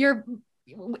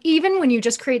even when you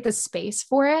just create the space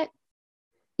for it,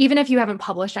 even if you haven't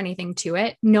published anything to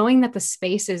it, knowing that the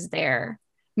space is there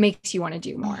makes you want to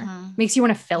do more, makes you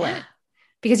want to fill it,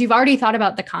 because you've already thought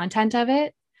about the content of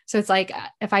it. So it's like,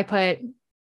 if I put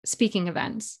speaking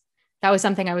events, that was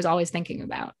something I was always thinking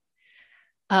about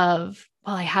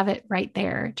I have it right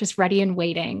there, just ready and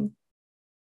waiting.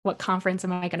 What conference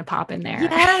am I going to pop in there?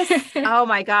 Yes. Oh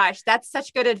my gosh. That's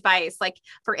such good advice.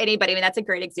 For anybody, that's a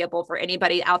great example for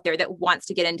anybody out there that wants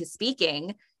to get into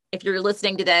speaking. If you're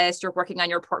listening to this, you're working on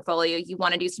your portfolio, you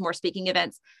want to do some more speaking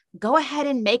events, go ahead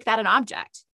and make that an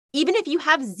object. Even if you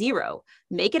have 0,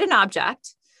 make it an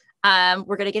object.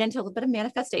 We're going to get into a little bit of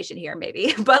manifestation here,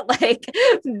 maybe, but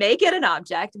make it an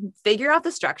object, figure out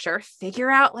the structure, figure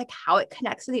out how it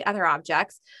connects to the other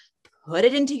objects, put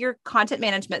it into your content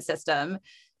management system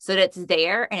so that it's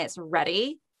there and it's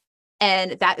ready.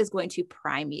 And that is going to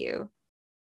prime you.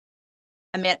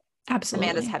 Absolutely.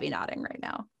 Amanda's heavy nodding right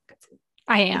now.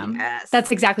 I am. Yes.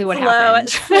 That's exactly what happened.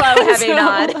 Slow, heavy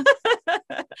nod.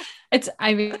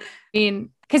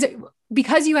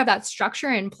 Because you have that structure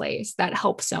in place, that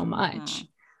helps so much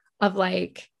of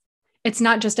it's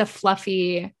not just a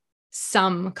fluffy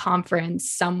some conference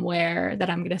somewhere that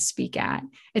I'm going to speak at.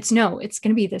 It's going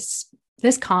to be this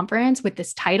conference with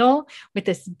this title, with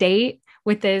this date,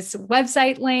 with this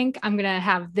website link. I'm going to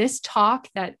have this talk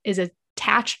that is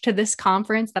attached to this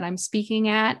conference that I'm speaking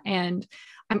at. And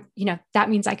that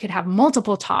means I could have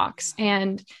multiple talks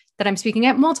and that I'm speaking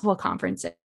at multiple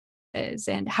conferences.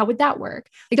 And how would that work?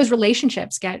 Those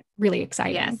relationships get really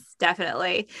exciting. Yes,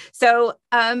 definitely. So,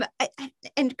 and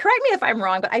correct me if I'm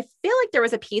wrong, but I feel like there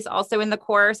was a piece also in the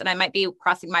course, and I might be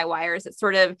crossing my wires. It's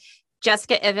sort of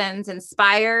Jessica Evans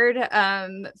inspired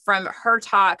from her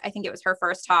talk. I think it was her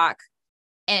first talk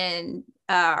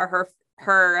or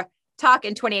her talk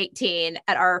in 2018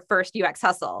 at our first UX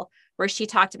Hustle, where she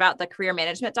talked about the career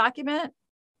management document.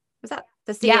 Was that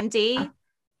the CMD? Yeah.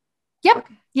 Yep.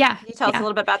 Yeah. Can you tell us a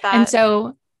little bit about that? And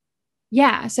so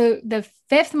the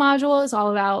 5th module is all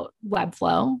about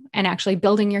Webflow and actually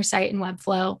building your site in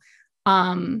Webflow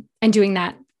and doing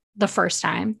that the first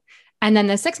time. And then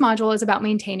the 6th module is about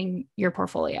maintaining your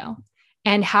portfolio.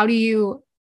 And how do you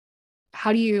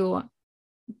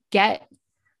get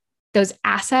those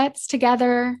assets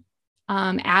together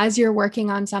as you're working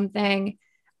on something,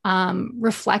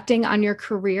 reflecting on your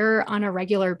career on a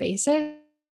regular basis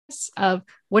of,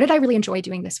 what did I really enjoy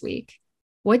doing this week?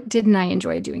 What didn't I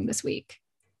enjoy doing this week?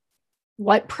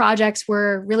 What projects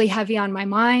were really heavy on my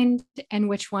mind and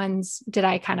which ones did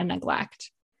I kind of neglect?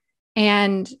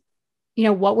 And,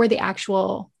 what were the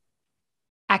actual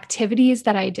activities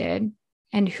that I did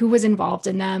and who was involved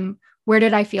in them? Where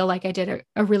did I feel like I did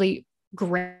a really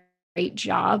great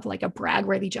job, like a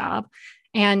brag-worthy job?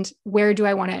 And where do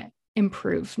I want to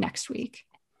improve next week?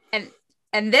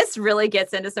 And this really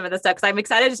gets into some of the stuff, because I'm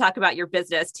excited to talk about your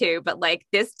business too, but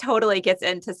this totally gets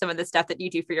into some of the stuff that you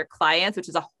do for your clients, which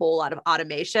is a whole lot of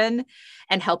automation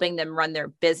and helping them run their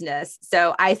business.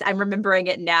 So I'm remembering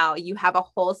it now. You have a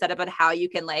whole setup on how you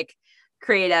can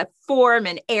create a form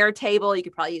and Airtable. You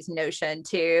could probably use Notion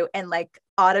too, and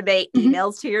automate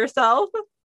emails to yourself,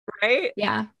 right?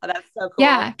 Yeah. Oh, that's so cool.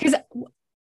 Yeah. Because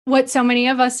what so many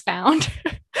of us found,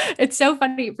 it's so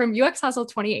funny, from UX Hustle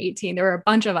 2018, there were a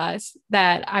bunch of us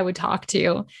that I would talk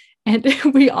to, and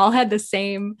we all had the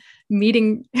same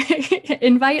meeting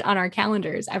invite on our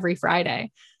calendars every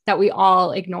Friday that we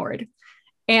all ignored.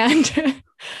 And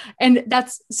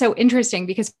that's so interesting,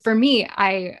 because for me,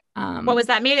 what was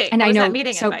that meeting? And what I was know that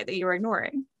meeting invite that you were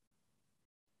ignoring?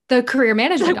 The career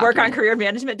management work document. on career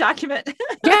management document.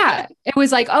 Yeah. It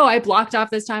was I blocked off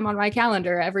this time on my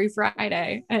calendar every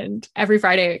Friday, and every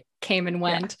Friday came and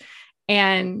went. Yeah.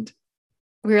 And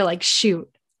we were shoot,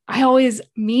 I always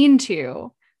mean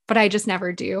to, but I just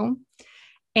never do.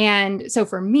 And so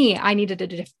for me, I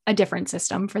needed a different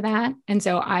system for that. And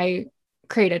so I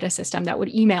created a system that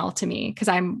would email to me, because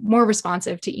I'm more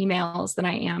responsive to emails than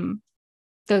I am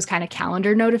those kind of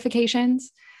calendar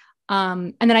notifications.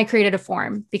 And then I created a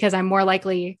form because I'm more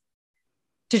likely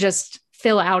to just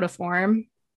fill out a form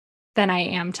than I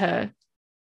am to,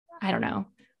 I don't know,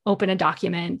 open a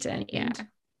document and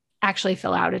actually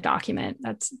fill out a document.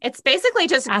 It's basically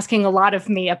just asking a lot of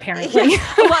me, apparently.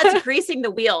 Well, it's greasing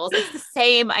the wheels. It's the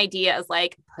same idea as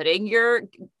like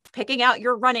picking out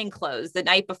your running clothes the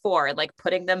night before and like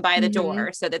putting them by the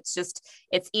door. So that's just,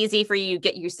 it's easy for you.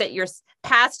 Your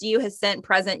past you has sent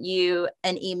present you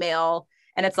an email,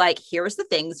 and it's like, here's the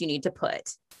things you need to put.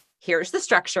 Here's the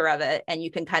structure of it. And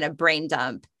you can kind of brain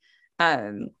dump.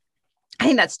 I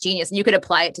think that's genius. And you could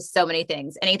apply it to so many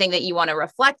things, anything that you want to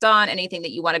reflect on, anything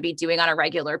that you want to be doing on a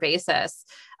regular basis.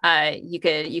 You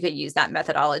could use that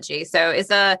methodology. So it's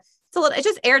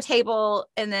just Airtable.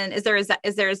 And then is there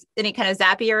any kind of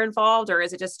Zapier involved, or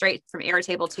is it just straight from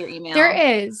Airtable to your email?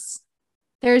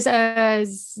 There's a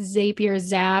Zapier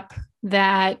Zap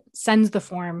that sends the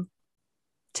form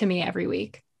to me every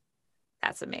week.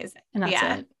 That's amazing. And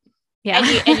that's it. Yeah.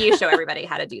 And you show everybody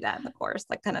how to do that in the course,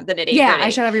 like kind of the nitty-gritty. Yeah, I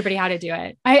show everybody how to do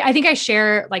it. I think I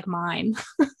share like mine.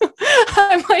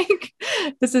 I'm like,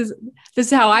 this is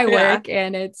how I work,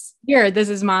 and it's here. This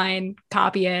is mine.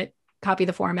 Copy it, copy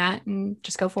the format, and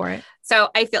just go for it. So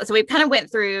we kind of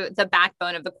went through the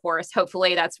backbone of the course.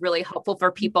 Hopefully that's really helpful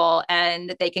for people,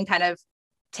 and they can kind of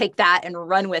take that and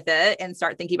run with it and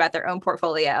start thinking about their own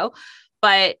portfolio.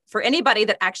 But for anybody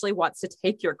that actually wants to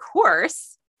take your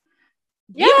course,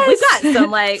 we've got some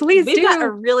got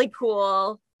a really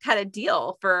cool kind of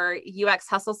deal for UX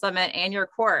Hustle Summit and your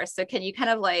course. So can you kind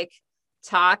of like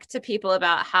talk to people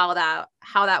about how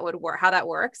that would work, how that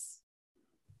works?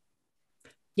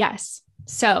 Yes.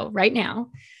 So right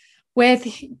now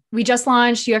we just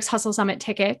launched UX Hustle Summit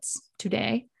tickets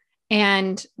today,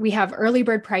 and we have early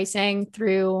bird pricing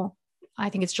through, I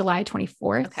think it's July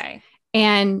 24th. Okay.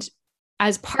 And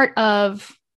as part of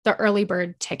the early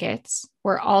bird tickets,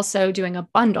 we're also doing a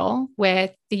bundle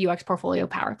with the UX Portfolio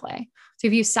Power Play. So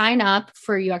if you sign up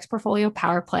for UX Portfolio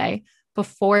Power Play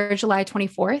before July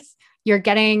 24th,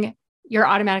 you're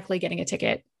automatically getting a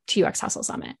ticket to UX Hustle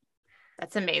Summit.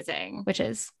 That's amazing. Which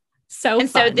is so fun.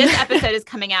 So this episode is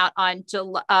coming out on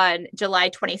July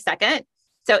 22nd.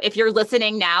 So if you're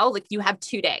listening now, like you have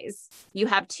 2 days. You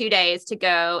have 2 days to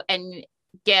go and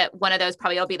get one of those.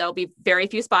 Probably there'll be very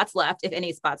few spots left, if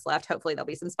any spots left. Hopefully there'll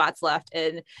be some spots left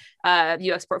in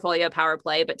UX Portfolio Power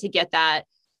Play. But to get that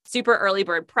super early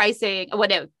bird pricing,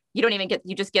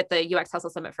 you just get the UX Hustle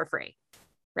Summit for free,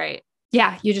 right?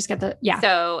 Yeah, you just get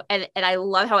So, and I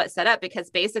love how it's set up, because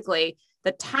basically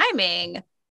the timing,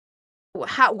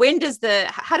 how does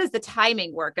the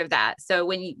timing work of that? So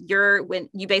when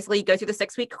you basically go through the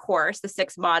 6-week course, the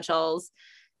 6 modules,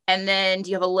 and then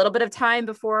do you have a little bit of time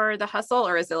before the hustle,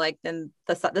 or is it like then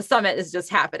the summit is just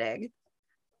happening?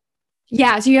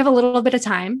 Yeah. So you have a little bit of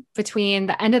time between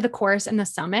the end of the course and the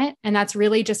summit. And that's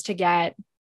really just to get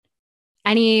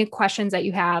any questions that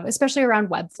you have, especially around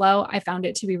Webflow. I found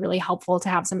it to be really helpful to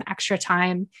have some extra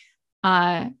time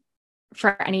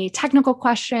for any technical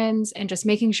questions, and just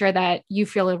making sure that you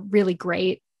feel really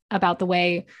great about the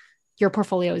way your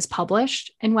portfolio is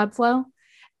published in Webflow.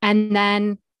 And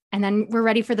then we're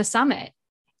ready for the summit.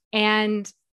 And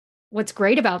what's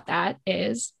great about that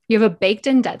is you have a baked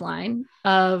in deadline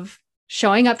of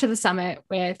showing up to the summit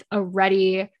with a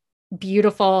ready,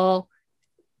 beautiful,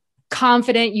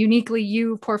 confident, uniquely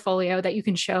you portfolio that you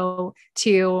can show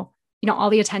to, all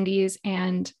the attendees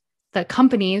and the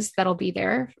companies that'll be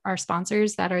there, our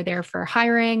sponsors that are there for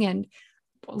hiring and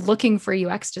looking for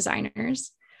UX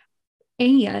designers.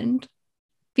 And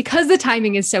because the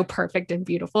timing is so perfect and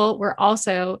beautiful, we're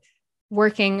also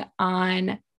working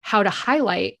on how to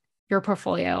highlight your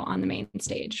portfolio on the main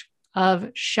stage of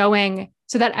showing,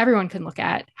 so that everyone can look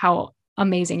at how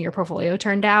amazing your portfolio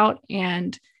turned out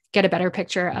and get a better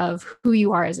picture of who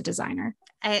you are as a designer.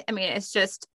 I mean, it's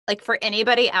just like, for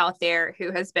anybody out there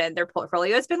who their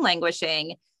portfolio has been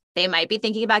languishing, they might be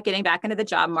thinking about getting back into the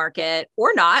job market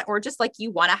or not, or just like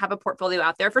you want to have a portfolio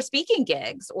out there for speaking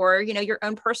gigs or, your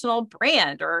own personal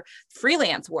brand or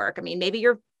freelance work. I mean, maybe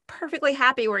you're perfectly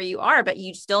happy where you are, but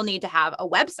you still need to have a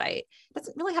website. It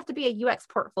doesn't really have to be a UX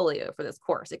portfolio for this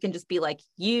course. It can just be like,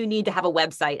 you need to have a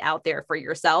website out there for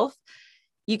yourself.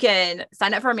 You can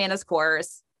sign up for Amanda's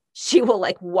course. She will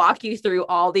like walk you through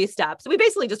all these steps. We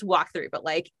basically just walk through, but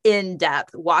like in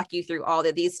depth, walk you through all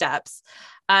of these steps.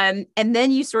 And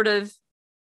then you sort of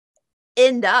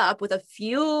end up with a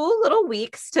few little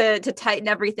weeks to tighten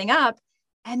everything up.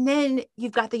 And then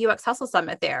you've got the UX Hustle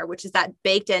Summit there, which is that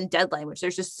baked in deadline, which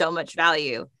there's just so much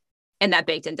value in that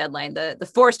baked in deadline, the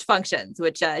forced functions,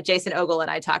 which Jason Ogle and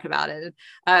I talked about.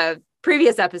 And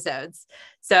previous episodes.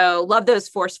 So love those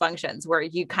force functions where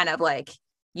you kind of like,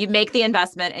 you make the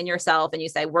investment in yourself and you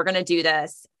say, we're going to do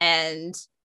this. And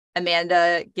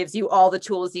Amanda gives you all the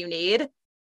tools you need.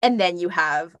 And then you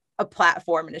have a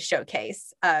platform and a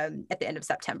showcase at the end of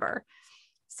September.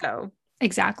 So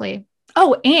exactly.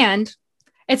 Oh, and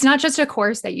it's not just a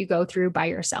course that you go through by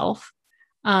yourself.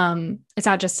 It's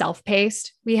not just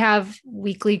self-paced. We have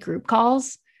weekly group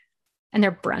calls, and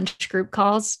they're brunch group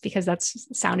calls because that's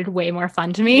sounded way more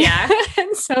fun to me. Yeah.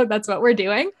 And so that's what we're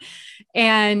doing.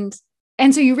 And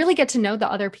so you really get to know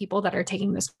the other people that are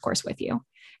taking this course with you.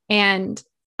 And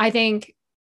I think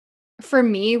for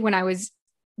me, when I was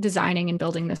designing and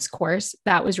building this course,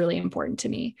 that was really important to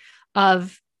me,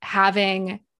 of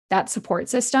having that support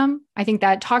system. I think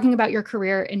that talking about your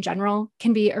career in general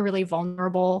can be a really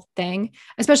vulnerable thing,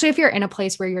 especially if you're in a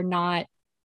place where you're not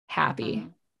happy. Mm-hmm.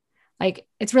 Like,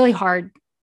 it's really hard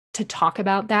to talk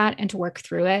about that and to work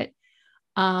through it.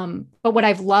 But what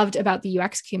I've loved about the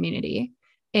UX community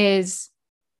is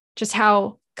just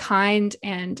how kind,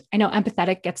 and I know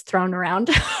empathetic gets thrown around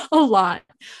a lot,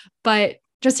 but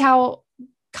just how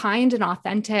kind and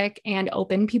authentic and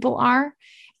open people are.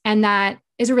 And that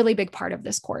is a really big part of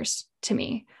this course to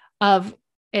me, of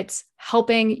it's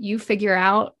helping you figure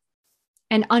out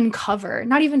and uncover,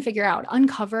 not even figure out,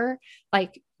 uncover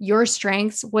like your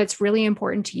strengths, what's really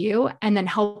important to you, and then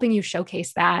helping you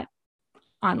showcase that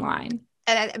online.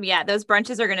 And yeah, those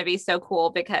brunches are going to be so cool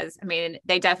because I mean,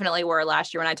 they definitely were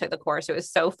last year when I took the course. It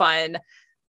was so fun.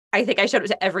 I think I showed up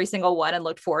to every single one and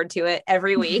looked forward to it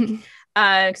every week.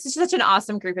 Because it's such an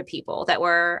awesome group of people that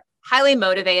were highly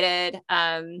motivated,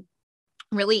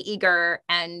 really eager,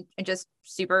 and just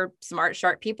super smart,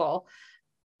 sharp people.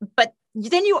 But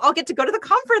then you all get to go to the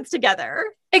conference together.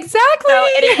 Exactly. So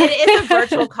it is a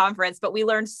virtual conference, but we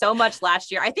learned so much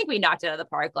last year. I think we knocked it out of the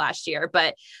park last year,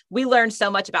 but we learned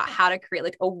so much about how to create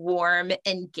like a warm,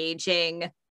 engaging,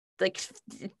 like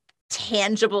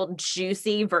tangible,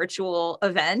 juicy virtual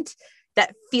event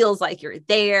that feels like you're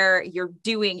there, you're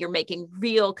making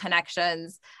real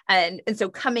connections. And so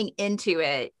coming into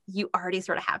it, you already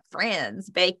sort of have friends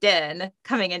baked in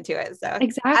coming into it. So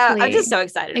exactly. I'm just so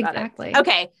excited about it.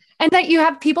 Okay. And that you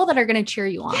have people that are going to cheer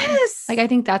you on. Yes. Like, I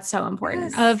think that's so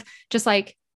important, of just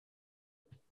like,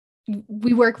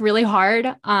 we work really hard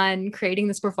on creating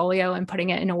this portfolio and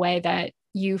putting it in a way that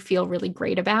you feel really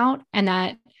great about, and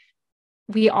that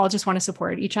we all just want to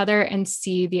support each other and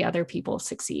see the other people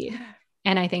succeed.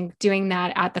 And I think doing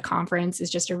that at the conference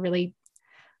is just a really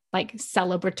like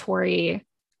celebratory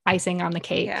icing on the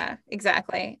cake. Yeah,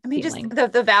 exactly. I mean, feeling.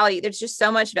 Just the value, there's just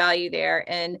so much value there.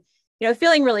 And, you know,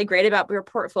 feeling really great about your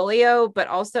portfolio, but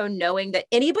also knowing that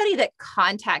anybody that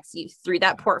contacts you through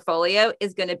that portfolio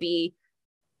is going to be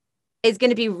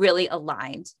really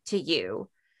aligned to you.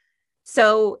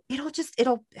 So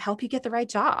it'll help you get the right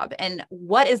job. And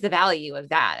what is the value of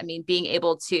that? I mean, being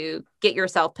able to get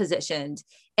yourself positioned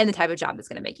in the type of job that's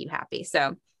going to make you happy.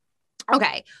 So,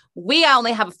 okay, we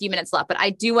only have a few minutes left, but I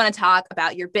do want to talk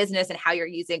about your business and how you're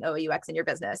using OOUX in your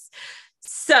business.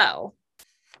 So,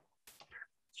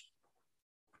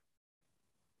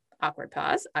 awkward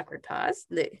pause.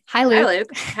 Luke. Hi, Luke.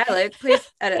 Hi, Luke.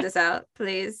 Please edit this out,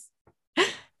 please.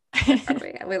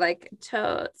 We like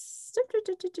totes.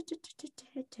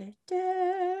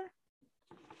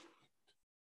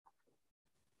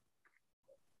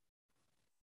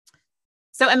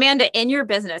 So Amanda, in your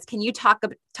business, can you talk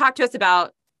to us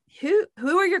about who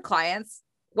are your clients?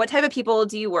 What type of people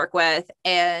do you work with?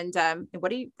 And what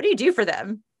do you do for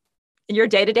them in your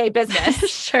day-to-day business?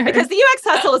 Sure. Because the UX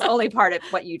hustle is only part of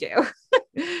what you do.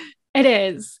 It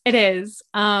is.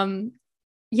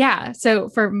 Yeah. So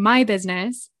for my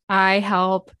business, I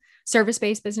help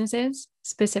service-based businesses,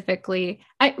 specifically,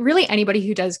 really anybody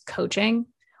who does coaching,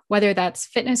 whether that's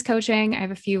fitness coaching. I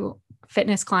have a few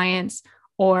fitness clients,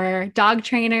 or dog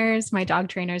trainers. My dog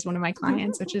trainer is one of my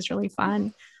clients, which is really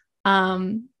fun.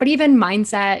 But even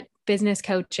mindset, business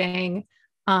coaching.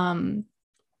 I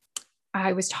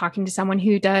was talking to someone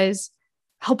who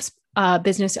helps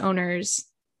business owners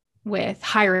with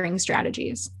hiring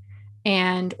strategies,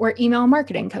 or email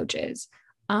marketing coaches.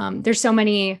 There's so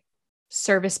many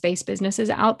service-based businesses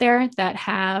out there that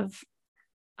have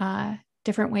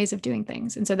different ways of doing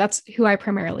things. And so that's who I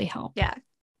primarily help. Yeah.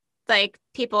 Like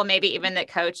people maybe even that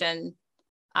coach in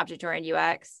object-oriented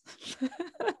UX.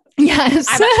 Yes.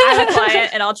 I'm a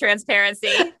client in all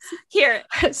transparency here.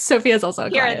 Sophia's also a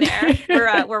client. And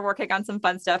there. We're working on some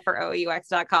fun stuff for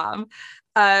OOUX.com.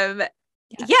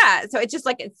 Yeah. So it's just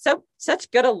like, it's such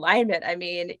good alignment. I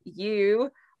mean,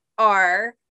 you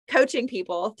are coaching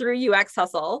people through UX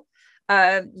Hustle.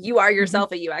 You are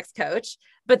yourself a UX coach.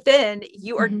 but then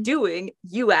you are Mm-hmm. doing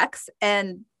UX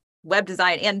and web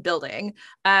design and building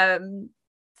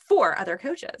for other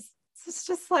coaches. So it's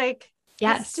just like, it's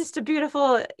Yes. just a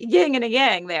beautiful yin and a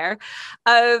yang there.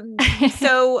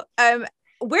 So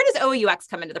where does OOUX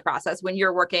come into the process when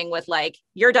you're working with like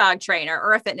your dog trainer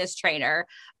or a fitness trainer?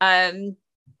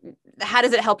 How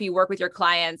does it help you work with your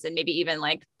clients and maybe even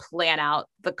like plan out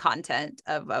the content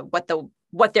of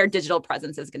what their digital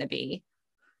presence is going to be?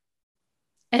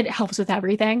 It helps with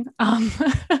everything.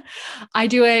 I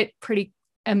do it pretty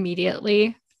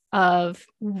immediately of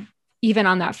even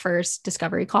on that first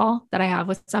discovery call that I have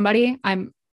with somebody,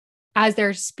 as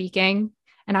they're speaking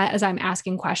and as I'm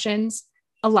asking questions,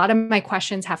 a lot of my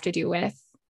questions have to do with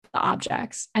the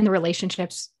objects and the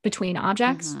relationships between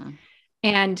objects Mm-hmm.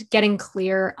 and getting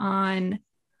clear on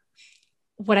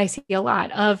what I see a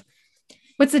lot of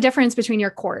what's the difference between your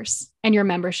course and your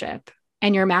membership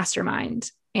and your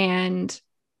mastermind and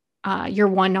your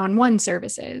one-on-one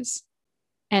services,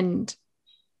 and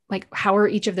like how are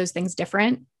each of those things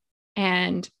different,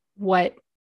 and what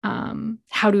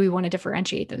how do we want to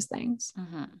differentiate those things,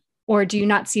 Mm-hmm. or do you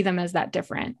not see them as that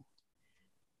different?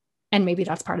 And maybe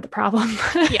that's part of the problem.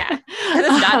 Yeah, because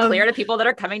it's not clear to people that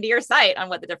are coming to your site on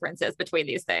what the difference is between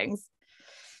these things.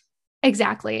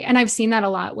 Exactly. And I've seen that a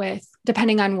lot with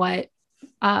depending on what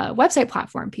website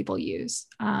platform people use.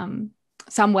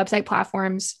 Some website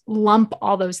platforms lump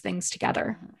all those things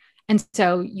together. Mm-hmm. And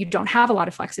so you don't have a lot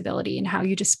of flexibility in how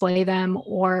you display them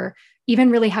or even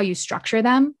really how you structure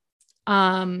them.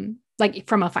 Like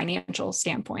from a financial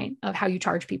standpoint of how you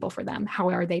charge people for them, how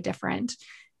are they different?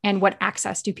 And what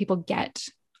access do people get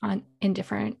in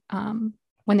different,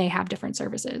 when they have different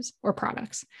services or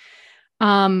products?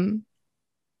 Yeah.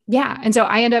 And so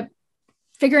I end up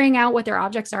figuring out what their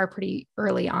objects are pretty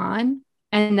early on,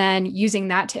 and then using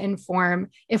that to inform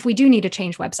if we do need to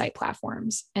change website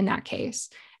platforms in that case,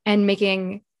 and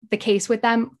making the case with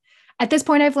them. At this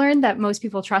point, I've learned that most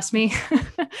people trust me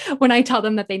when I tell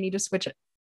them that they need to switch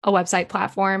a website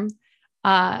platform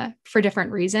for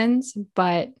different reasons.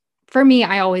 But for me,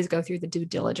 I always go through the due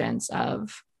diligence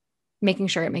of making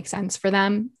sure it makes sense for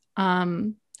them.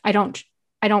 I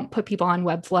don't put people on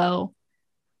Webflow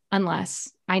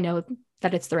unless I know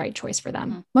that it's the right choice for them.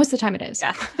 Mm-hmm. Most of the time it is.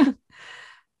 Yeah.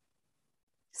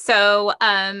 So,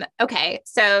 okay.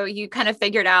 So you kind of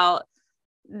figured out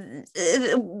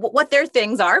what their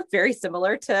things are, very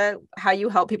similar to how you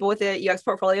help people with the UX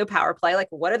portfolio power play. Like,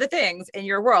 what are the things in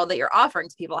your world that you're offering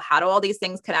to people? How do all these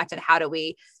things connect and how do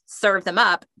we serve them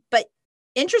up? But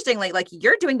interestingly, like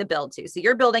you're doing the build too. So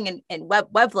you're building and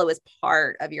Webflow is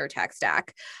part of your tech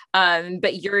stack.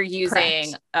 But you're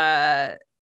using,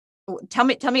 tell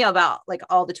me about like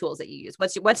all the tools that you use.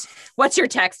 What's your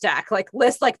tech stack? Like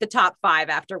list like the top 5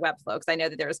 after Webflow, because I know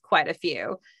that there's quite a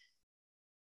few.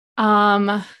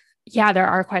 Yeah, there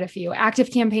are quite a few.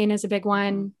 ActiveCampaign is a big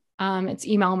one. It's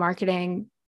email marketing,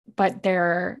 but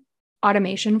their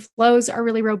automation flows are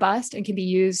really robust and can be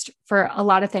used for a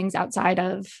lot of things outside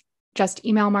of just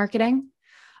email marketing.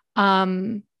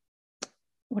 What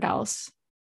else?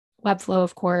 Webflow,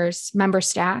 of course.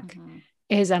 MemberStack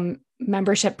is a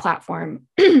membership platform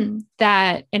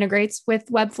that integrates with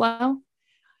Webflow.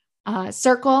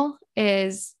 Circle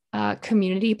is a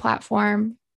community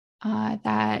platform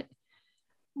that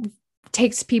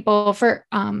takes people for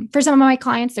some of my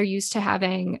clients, they're used to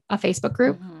having a Facebook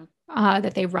group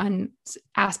that they run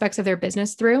aspects of their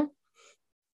business through.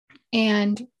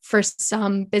 And for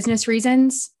some business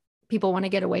reasons, people want to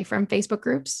get away from Facebook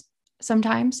groups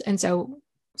sometimes. And so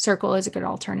Circle is a good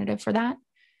alternative for that.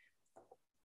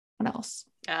 What else?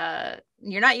 Are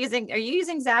you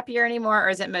using Zapier anymore, or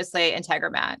is it mostly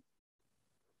Integromat?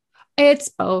 It's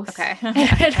both. Okay.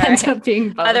 It ends up being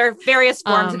both. Other various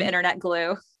forms of internet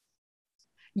glue.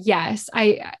 Yes.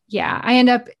 I end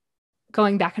up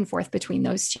going back and forth between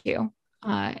those two,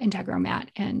 Integromat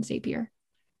and Zapier.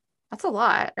 That's a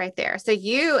lot right there.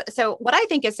 So what I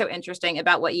think is so interesting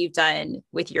about what you've done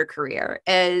with your career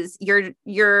is you're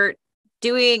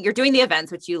doing the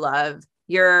events, which you love.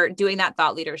 You're doing that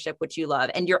thought leadership, which you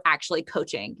love, and you're actually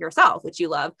coaching yourself, which you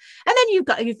love. And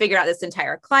then you figured out this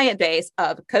entire client base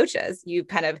of coaches. You've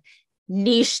kind of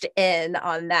niched in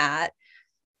on that,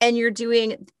 and you're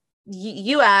doing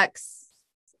UX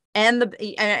and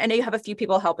I know you have a few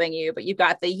people helping you, but you've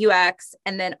got the UX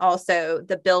and then also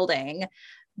the building.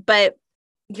 But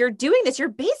you're doing this, you're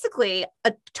basically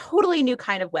a totally new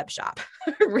kind of web shop,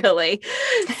 really.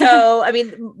 So, I mean,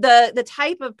 the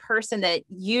type of person that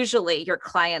usually your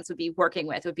clients would be working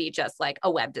with would be just like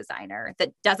a web designer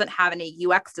that doesn't have any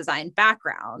UX design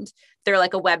background. They're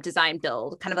like a web design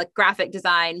build, kind of like graphic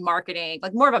design, marketing,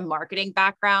 like more of a marketing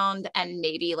background and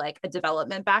maybe like a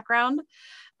development background.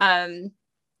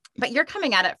 But you're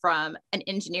coming at it from an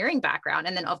engineering background.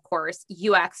 And then, of course,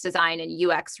 UX design and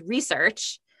UX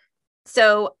research.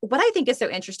 So what I think is so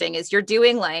interesting is you're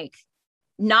doing like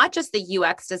not just the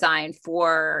UX design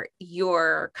for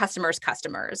your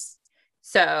customers.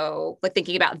 So like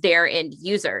thinking about their end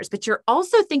users, but you're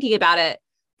also thinking about it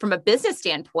from a business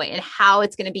standpoint and how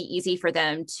it's going to be easy for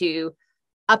them to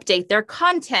update their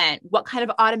content. What kind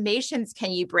of automations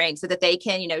can you bring so that they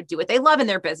can, do what they love in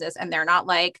their business and they're not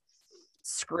like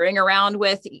screwing around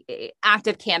with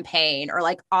active campaign or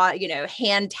like,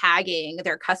 hand tagging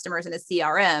their customers in a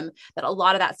CRM, that a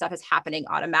lot of that stuff is happening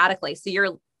automatically. So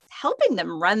you're helping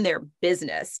them run their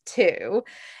business too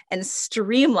and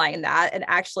streamline that and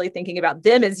actually thinking about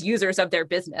them as users of their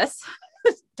business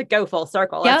to go full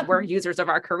circle as we're users of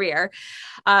our career.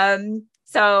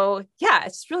 So yeah,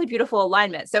 it's really beautiful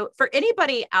alignment. So for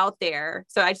anybody out there,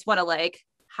 so I just want to like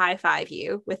high five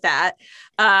you with that.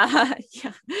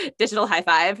 Yeah, digital high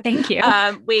five. Thank you.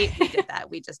 We did that.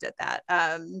 We just did that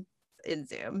in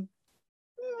Zoom.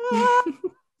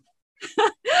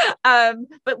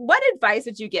 But what advice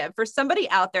would you give for somebody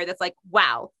out there that's like,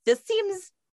 wow, this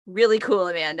seems really cool,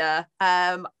 Amanda.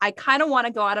 I kind of want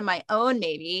to go out on my own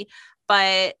maybe,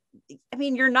 but I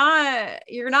mean, you're not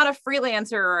a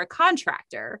freelancer or a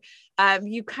contractor.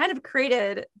 You kind of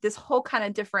created this whole kind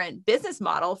of different business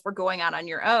model for going out on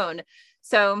your own.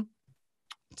 So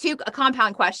a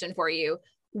compound question for you.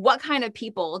 What kind of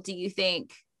people do you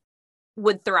think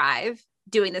would thrive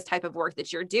doing this type of work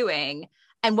that you're doing?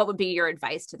 And what would be your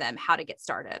advice to them, how to get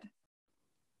started?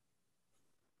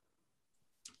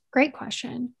 Great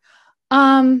question.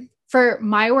 For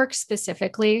my work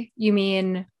specifically, you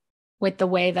mean with the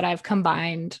way that I've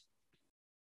combined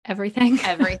everything?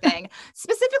 Everything.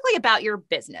 Specifically about your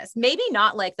business. Maybe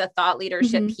not like the thought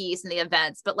leadership piece and the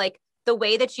events, but like the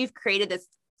way that you've created this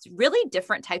really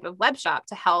different type of web shop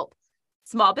to help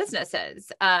small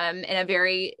businesses in a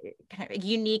very kind of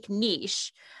unique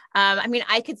niche. I mean,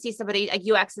 I could see somebody,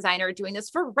 a UX designer doing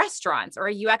this for restaurants or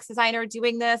a UX designer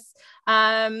doing this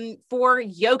for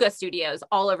yoga studios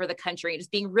all over the country,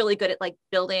 just being really good at like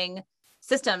building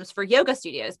systems for yoga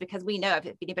studios, because we know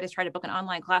if anybody's tried to book an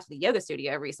online class with a yoga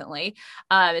studio recently,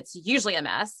 it's usually a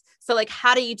mess. So like,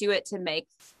 how do you do it to make,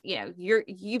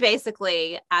 you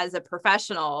basically as a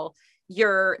professional,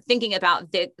 you're thinking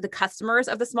about the customers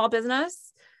of the small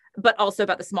business, but also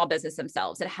about the small business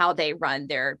themselves and how they run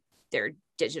their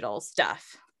digital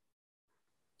stuff.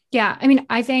 Yeah. I mean,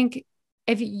 I think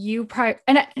if you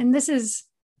and this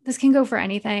can go for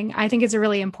anything. I think it's a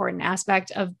really important aspect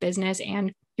of business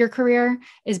and your career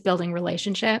is building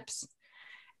relationships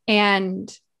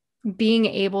and being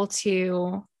able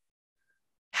to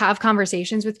have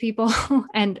conversations with people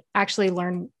and actually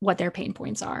learn what their pain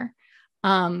points are.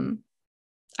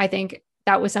 I think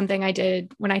that was something I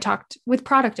did when I talked with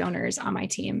product owners on my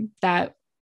team that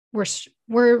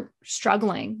were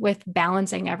struggling with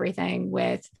balancing everything,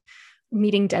 with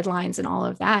meeting deadlines and all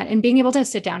of that. And being able to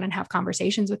sit down and have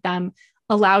conversations with them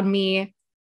allowed me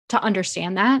to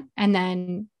understand that and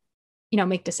then,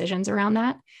 make decisions around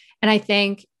that. And I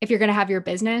think if you're going to have your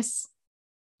business,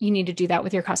 you need to do that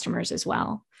with your customers as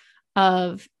well.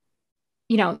 A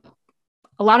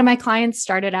lot of my clients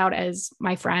started out as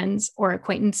my friends or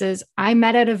acquaintances I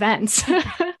met at events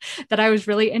that I was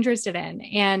really interested in.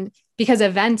 And because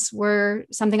events were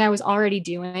something I was already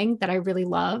doing that I really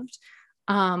loved,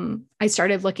 I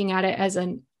started looking at it as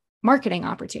a marketing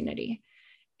opportunity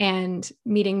and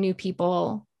meeting new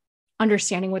people,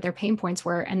 understanding what their pain points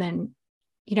were, and then,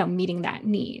 meeting that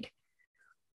need.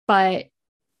 But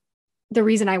the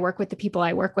reason I work with the people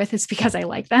I work with is because I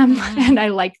like them and I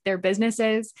like their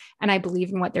businesses and I believe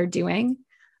in what they're doing.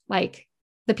 Like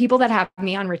the people that have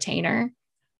me on retainer,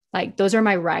 like those are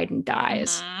my ride and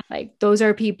dies. Like those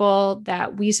are people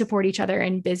that we support each other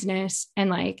in business and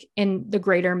like in the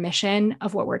greater mission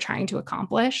of what we're trying to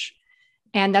accomplish.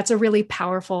 And that's a really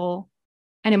powerful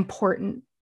and important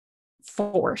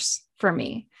force for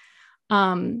me.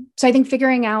 So I think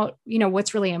figuring out,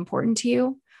 what's really important to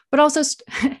you, but also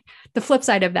the flip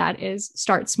side of that is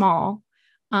start small.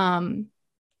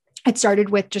 It started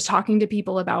with just talking to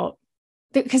people about,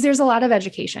 because there's a lot of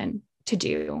education to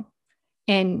do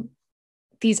in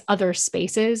these other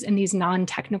spaces, in these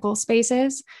non-technical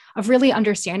spaces of really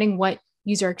understanding what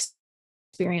user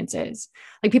experience is.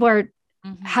 Like people are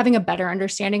having a better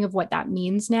understanding of what that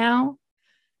means now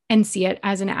and see it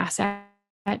as an asset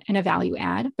and a value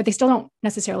add, but they still don't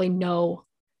necessarily know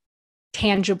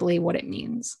tangibly what it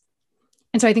means.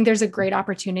 And so I think there's a great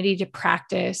opportunity to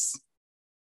practice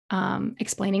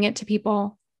explaining it to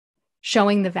people,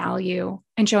 showing the value,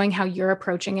 and showing how you're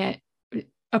approaching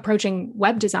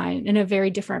web design in a very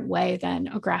different way than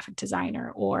a graphic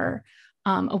designer or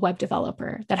a web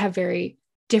developer that have very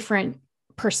different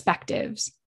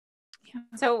perspectives. Yeah.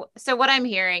 So what I'm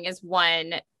hearing is,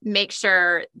 one, make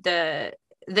sure the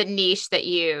niche that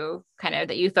you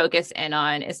focus in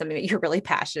on is something that you're really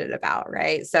passionate about,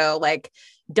 right? So like,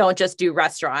 don't just do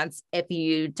restaurants if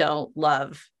you don't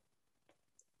love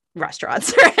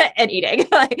restaurants and eating,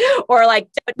 or like,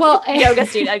 yoga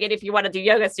studio. Again, if you want to do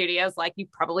yoga studios, like, you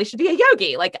probably should be a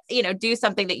yogi, like, do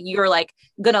something that you're like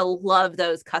going to love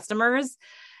those customers.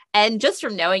 And just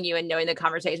from knowing you and knowing the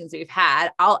conversations we've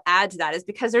had, I'll add to that is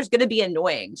because there's going to be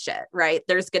annoying shit, right?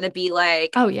 There's going to be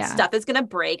like, stuff is going to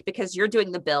break because you're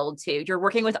doing the build too. You're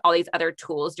working with all these other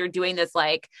tools. You're doing this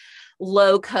like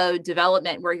low code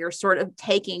development where you're sort of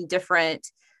taking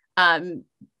different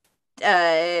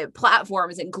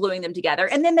platforms and gluing them together,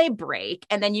 and then they break,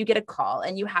 and then you get a call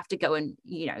and you have to go and,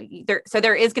 so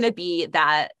there is going to be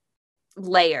that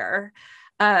layer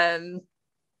of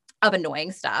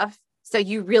annoying stuff. So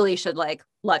you really should like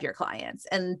love your clients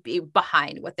and be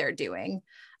behind what they're doing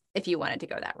if you wanted to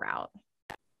go that route.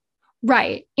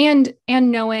 Right. And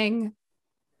knowing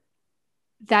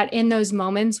that in those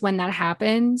moments when that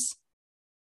happens,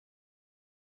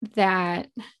 that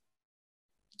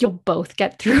you'll both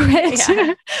get through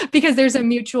it because there's a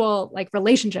mutual like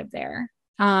relationship there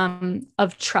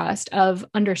of trust, of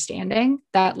understanding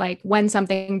that like when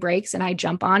something breaks and I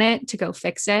jump on it to go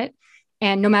fix it,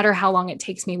 and no matter how long it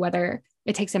takes me, whether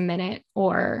it takes a minute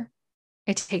or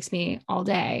it takes me all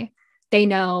day, they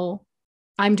know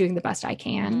I'm doing the best I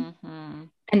can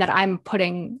and that I'm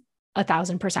putting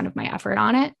 1,000% of my effort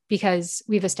on it because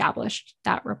we've established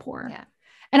that rapport. Yeah.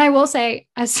 And I will say,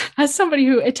 as somebody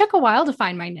who, it took a while to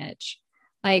find my niche.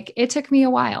 Like, it took me a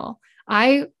while.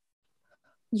 I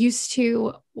used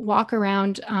to walk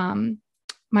around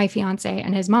my fiance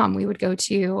and his mom. We would go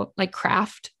to like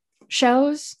craft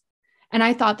shows. And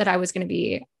I thought that I was going to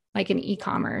be like an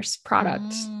e-commerce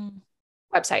product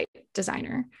website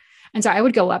designer. And so I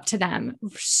would go up to them.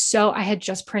 So I had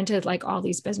just printed like all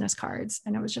these business cards,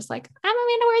 and I was just like, I'm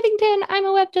Amanda Worthington. I'm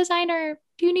a web designer.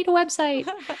 Do you need a website?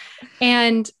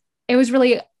 And it was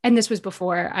really, and this was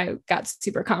before I got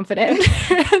super confident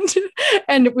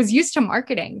and was used to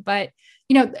marketing, but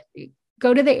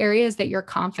go to the areas that you're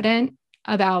confident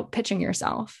about pitching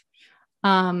yourself,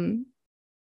 and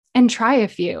try a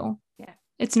few. Yeah.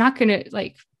 It's not going to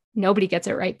like, nobody gets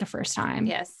it right the first time.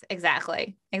 Yes,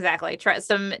 exactly.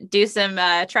 Do some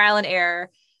trial and error.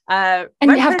 And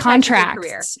have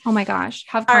contracts. Oh my gosh.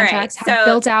 Have contracts,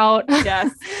 built out,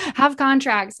 have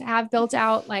contracts, have built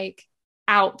out like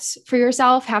outs for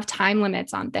yourself, have time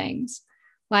limits on things,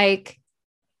 like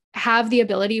have the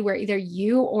ability where either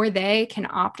you or they can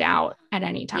opt out at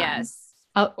any time. Yes.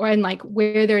 And like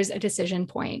where there's a decision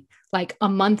point, like a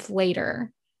month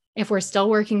later, if we're still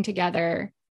working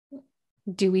together,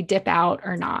 do we dip out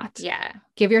or not? Yeah.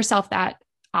 Give yourself that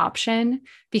option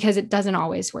because it doesn't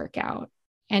always work out.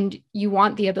 And you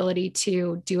want the ability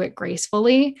to do it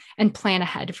gracefully and plan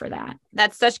ahead for that.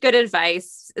 That's such good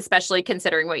advice, especially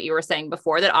considering what you were saying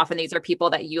before, that often these are people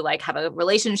that you like have a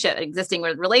existing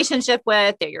relationship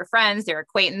with. They're your friends, they're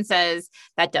acquaintances.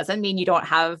 That doesn't mean you don't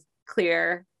have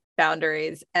clear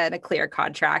boundaries and a clear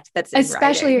contract that's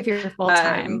especially if you're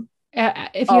full-time.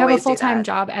 If you have a full-time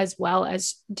job as well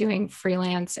as doing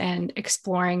freelance and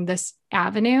exploring this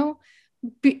avenue,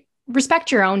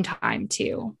 respect your own time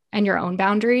too and your own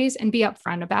boundaries, and be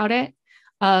upfront about it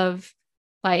of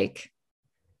like,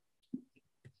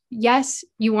 yes,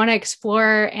 you want to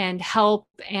explore and help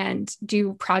and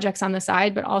do projects on the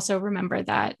side, but also remember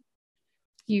that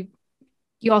you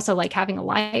also like having a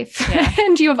life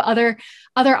and you have other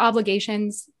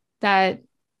obligations that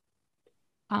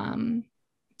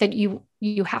that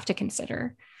you have to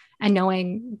consider, and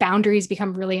knowing boundaries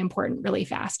become really important really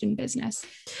fast in business.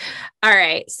 All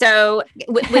right. So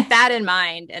with that in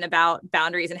mind, and about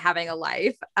boundaries and having a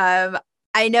life,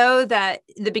 I know that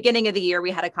the beginning of the year, we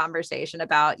had a conversation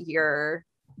about your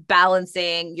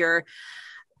balancing your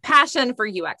passion for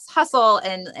UX hustle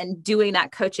and doing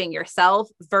that coaching yourself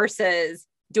versus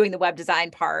doing the web design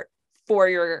part for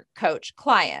your coach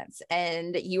clients.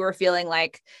 And you were feeling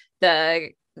like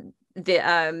the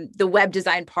web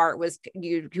design part was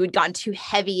you had gone too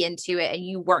heavy into it and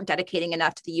you weren't dedicating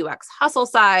enough to the UX hustle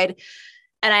side.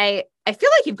 And I feel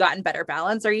like you've gotten better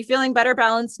balance. Are you feeling better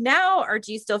balanced now, or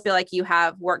do you still feel like you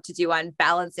have work to do on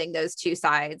balancing those two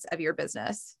sides of your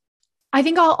business? I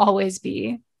think I'll always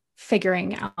be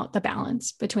figuring out the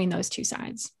balance between those two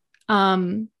sides.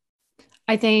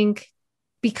 I think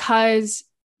because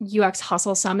UX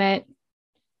Hustle Summit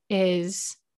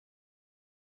is,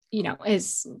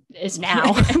 is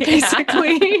now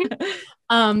basically,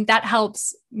 that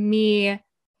helps me.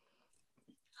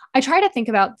 I try to think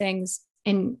about things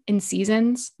in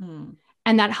seasons,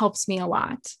 and that helps me a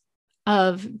lot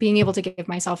of being able to give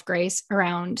myself grace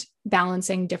around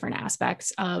balancing different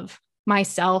aspects of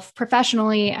myself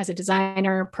professionally, as a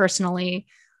designer, personally.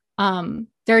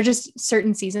 There are just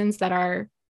certain seasons that are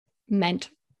meant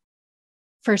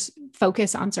for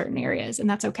focus on certain areas, and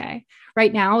that's okay.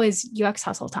 Right now is UX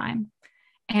hustle time,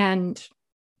 and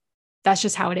that's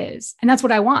just how it is. And that's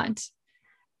what I want.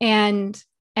 And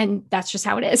that's just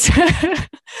how it is.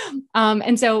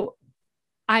 And so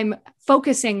I'm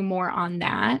focusing more on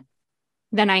that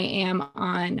than I am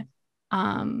on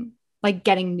like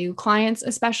getting new clients,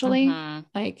 especially.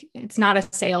 Like, it's not a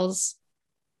sales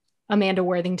Amanda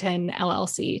Worthington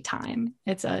LLC time.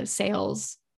 It's a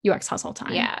sales UX hustle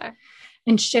time. Yeah.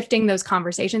 And shifting those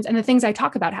conversations, and the things I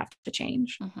talk about have to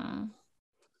change.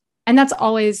 And that's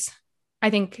always, I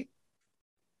think,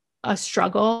 a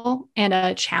struggle and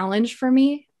a challenge for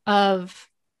me of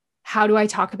how do I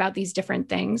talk about these different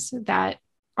things that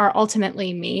are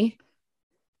ultimately me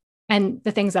and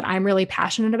the things that I'm really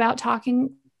passionate about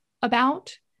talking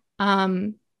about,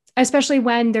 especially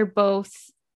when they're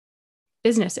both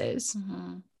businesses.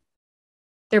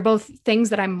 They're both things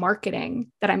that I'm marketing,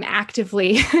 that I'm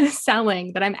actively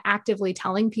selling, that I'm actively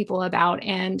telling people about,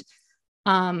 and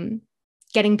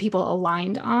getting people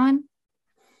aligned on.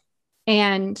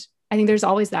 And I think there's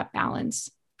always that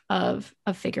balance of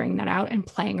figuring that out and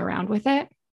playing around with it.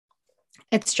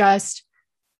 It's just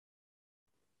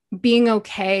being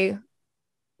okay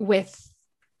with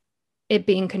it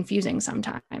being confusing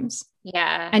sometimes.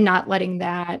 Yeah. And not letting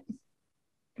that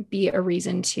be a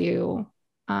reason to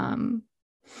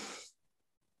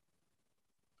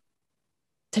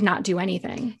not do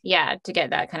anything. Yeah. To get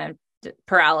that kind of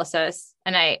paralysis.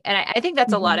 And I think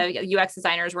that's a lot of UX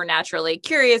designers. We're naturally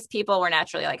curious people. We're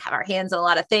naturally like have our hands in a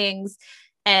lot of things,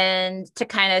 and to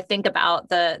kind of think about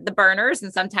the burners.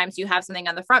 And sometimes you have something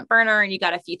on the front burner and you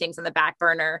got a few things on the back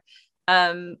burner.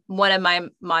 One of my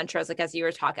mantras, like as you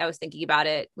were talking, I was thinking about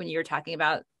it when you were talking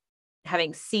about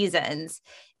having seasons,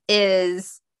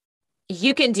 is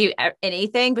you can do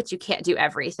anything, but you can't do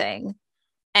everything.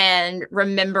 And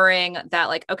remembering that,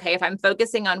 like, okay, if I'm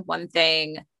focusing on one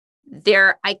thing,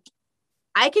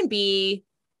 I can be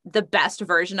the best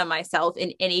version of myself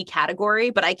in any category,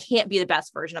 but I can't be the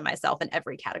best version of myself in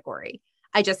every category.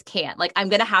 I just can't. Like, I'm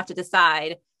going to have to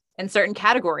decide in certain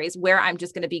categories where I'm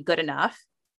just going to be good enough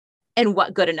and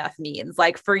what good enough means.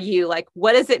 Like for you, like,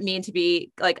 what does it mean to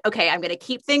be like, okay, I'm going to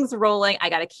keep things rolling. I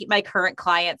got to keep my current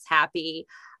clients happy.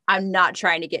 I'm not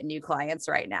trying to get new clients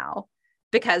right now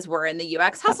because we're in the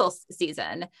UX hustle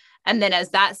season. And then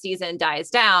as that season dies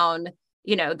down,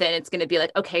 then it's going to be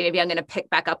like, okay, maybe I'm going to pick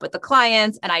back up with the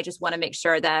clients. And I just want to make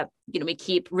sure that, we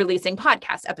keep releasing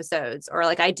podcast episodes, or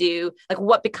like I do, like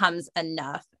what becomes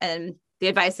enough. And the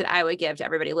advice that I would give to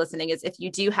everybody listening is if you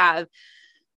do have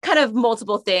kind of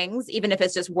multiple things, even if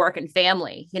it's just work and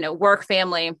family, work,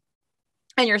 family,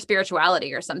 and your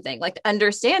spirituality or something, like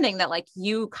understanding that like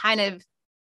you kind of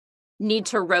need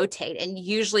to rotate. And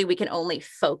usually we can only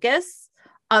focus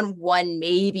on one,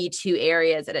 maybe two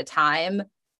areas at a time.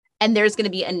 And there's going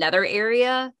to be another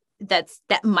area that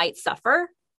might suffer.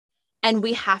 And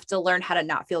we have to learn how to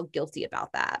not feel guilty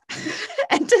about that.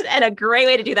 and a great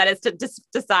way to do that is to just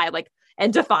decide, like,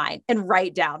 and define and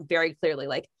write down very clearly,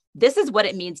 like, this is what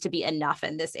it means to be enough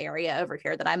in this area over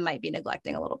here that I might be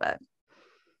neglecting a little bit.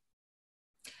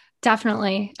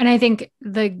 Definitely. And I think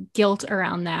the guilt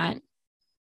around that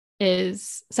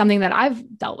is something that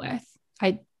I've dealt with.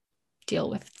 I deal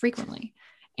with frequently.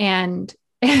 And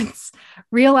it's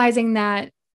realizing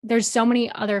that there's so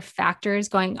many other factors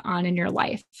going on in your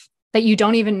life that you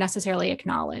don't even necessarily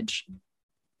acknowledge.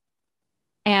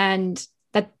 And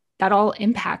that all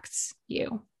impacts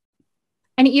you.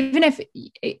 And even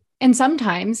and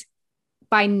sometimes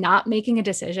by not making a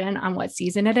decision on what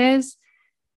season it is,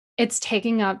 it's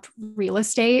taking up real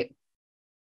estate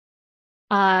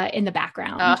in the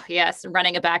background. Oh, yes.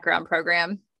 Running a background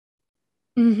program.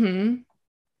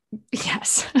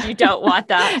 Yes. You don't want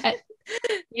that.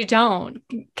 You don't,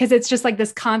 because it's just like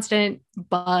this constant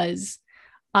buzz,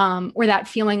 or that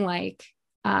feeling like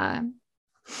the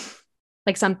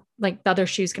other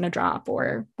shoe's going to drop,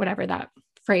 or whatever that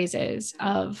phrase is,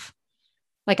 of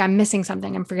like I'm missing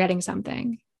something, I'm forgetting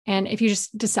something. And if you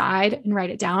just decide and write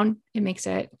it down, it makes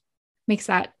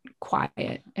that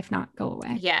quiet, if not go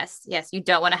away. Yes. Yes. You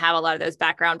don't want to have a lot of those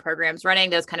background programs running,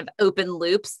 those kind of open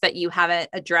loops that you haven't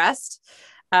addressed.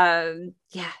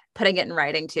 Yeah. Putting it in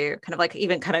writing too, kind of like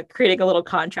even kind of creating a little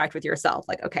contract with yourself.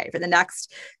 Like, okay, for the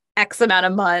next X amount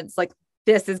of months, like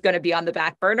this is going to be on the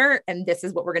back burner. And this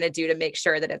is what we're going to do to make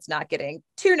sure that it's not getting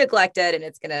too neglected and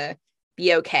it's going to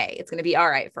be okay. It's going to be all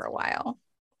right for a while.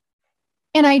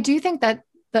 And I do think that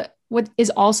what is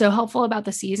also helpful about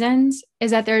the seasons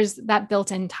is that there's that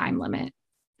built-in time limit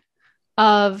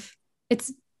of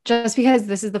it's just because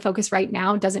this is the focus right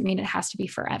now doesn't mean it has to be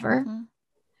forever. Mm-hmm.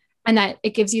 And that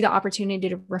it gives you the opportunity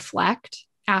to reflect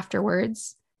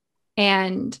afterwards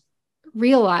and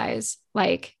realize,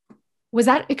 like, was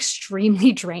that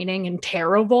extremely draining and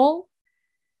terrible?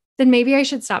 Then maybe I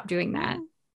should stop doing that.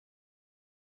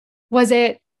 Was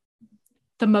it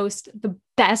the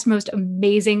best, most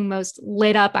amazing, most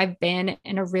lit up I've been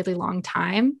in a really long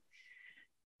time?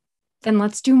 Then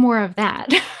let's do more of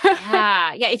that.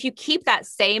 Yeah. If you keep that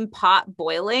same pot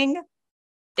boiling,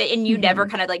 and you never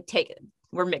kind of like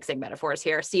we're mixing metaphors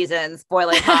here, seasons,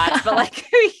 boiling pots, but like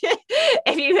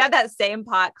if you have that same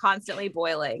pot constantly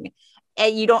boiling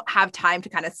and you don't have time to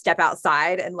kind of step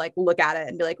outside and like look at it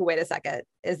and be like, wait a second,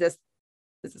 is this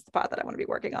the pot that I want to be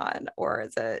working on? Or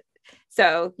is it?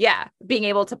 So yeah, being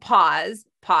able to pause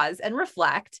and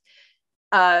reflect.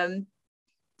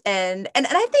 And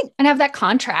I think, and have that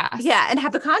contrast. Yeah. And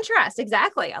have the contrast.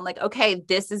 Exactly. I'm like, okay,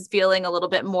 this is feeling a little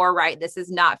bit more right. This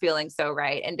is not feeling so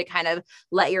right. And to kind of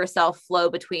let yourself flow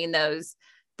between those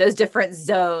different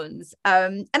zones.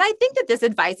 And I think that this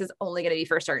advice is only going to be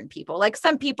for certain people. Like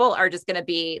some people are just going to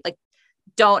be like,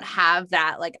 don't have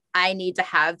that. Like, I need to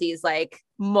have these like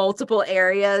multiple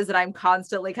areas that I'm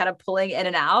constantly kind of pulling in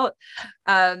and out.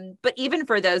 But even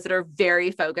for those that are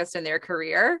very focused in their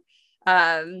career,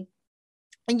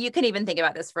 and you can even think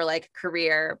about this for like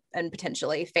career and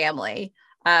potentially family.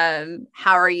 How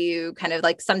are you kind of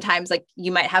like, sometimes like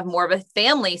you might have more of a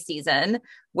family season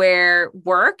where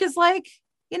work is like,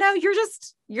 you're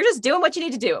just doing what you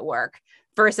need to do at work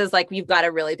versus like you've got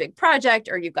a really big project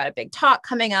or you've got a big talk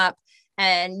coming up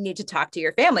and you need to talk to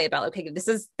your family about, okay, this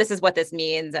is what this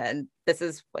means. And this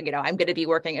is, I'm going to be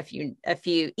working a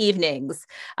few evenings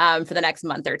for the next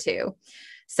month or two.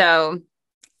 So,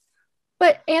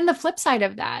 and the flip side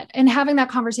of that, and having that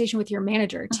conversation with your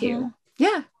manager too.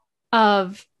 Yeah.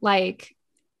 Of like,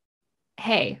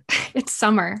 hey, it's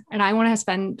summer and I want to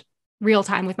spend real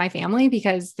time with my family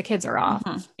because the kids are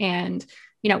off and,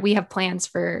 we have plans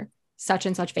for such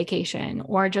and such vacation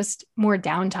or just more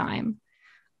downtime.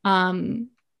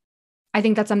 I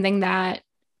think that's something that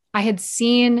I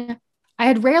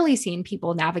had rarely seen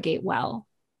people navigate well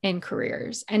in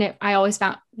careers. And I always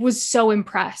was so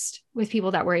impressed with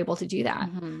people that were able to do that,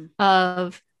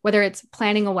 of whether it's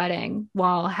planning a wedding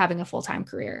while having a full-time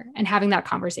career and having that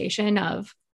conversation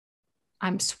of,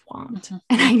 I'm swamped and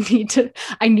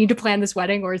I need to plan this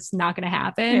wedding or it's not going to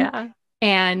happen. Yeah.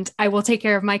 And I will take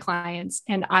care of my clients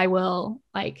and I will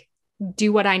like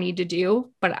do what I need to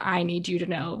do, but I need you to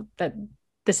know that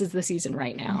this is the season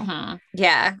right now.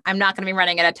 Yeah. I'm not going to be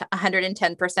running at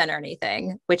 110% or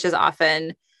anything, which is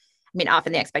often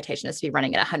the expectation is to be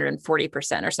running at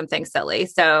 140% or something silly.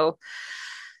 So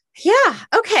yeah.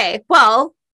 Okay.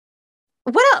 Well,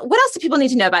 what else do people need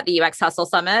to know about the UX Hustle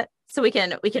Summit? So we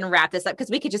can wrap this up because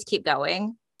we could just keep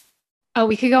going. Oh,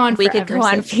 we could go on. We could go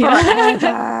on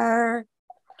forever.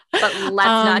 But let's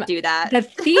not do that. The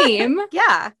theme.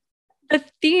 Yeah. The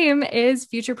theme is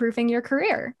future-proofing your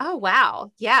career. Oh,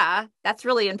 wow. Yeah. That's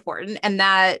really important. And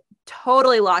that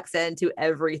totally locks into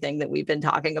everything that we've been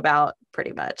talking about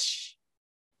pretty much.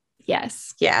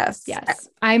 Yes. Yes. Yes.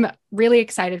 I'm really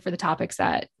excited for the topics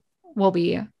that we'll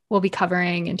be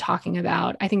covering and talking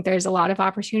about. I think there's a lot of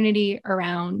opportunity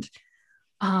around,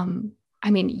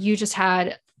 you just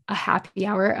had a happy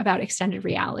hour about extended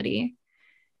reality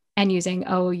and using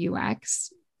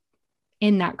OOUX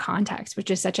in that context,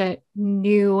 which is such a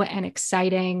new and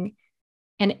exciting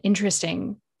and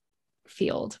interesting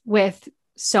field with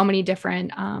so many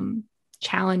different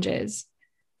challenges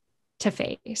to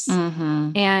face.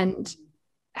 And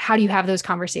how do you have those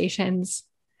conversations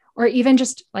or even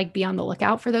just like be on the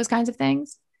lookout for those kinds of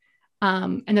things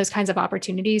and those kinds of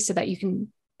opportunities so that you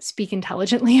can speak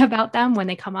intelligently about them when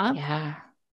they come up. Yeah.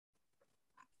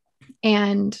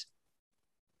 And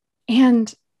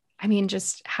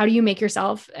just how do you make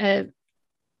yourself an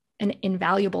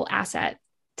invaluable asset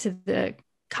to the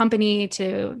company,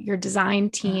 to your design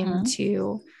team,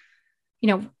 to,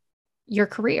 your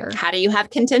career. How do you have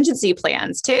contingency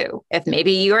plans too? If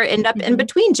maybe you end up in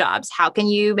between jobs, how can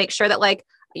you make sure that like,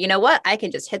 you know what, I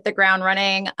can just hit the ground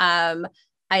running. I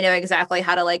know exactly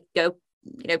how to like go,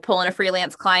 pull in a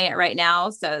freelance client right now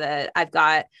so that I've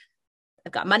got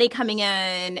money coming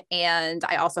in, and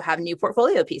I also have new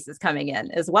portfolio pieces coming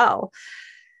in as well.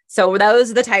 So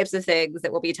those are the types of things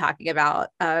that we'll be talking about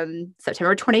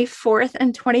September 24th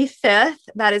and 25th.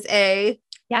 That is a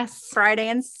Friday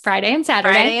and Saturday.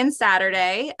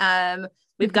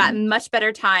 We've gotten much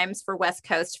better times for West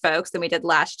Coast folks than we did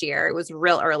last year. It was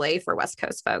real early for West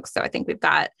Coast folks. So I think we've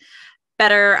got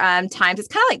better times. It's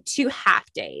kind of like 2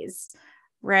 half days,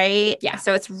 right? Yeah.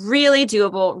 So it's really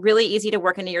doable, really easy to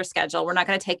work into your schedule. We're not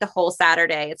going to take the whole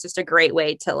Saturday. It's just a great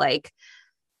way to like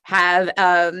have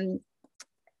a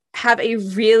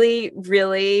really,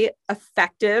 really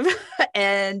effective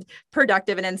and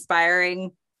productive and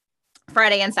inspiring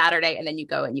Friday and Saturday. And then you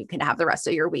go and you can have the rest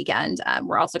of your weekend.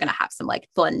 We're also going to have some like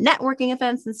fun networking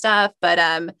events and stuff. But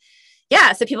so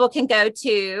people can go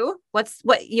to what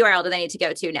URL do they need to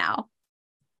go to now?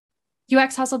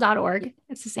 OOUXhustle.org.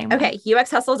 It's the same one. Okay,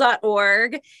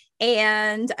 OOUXhustle.org.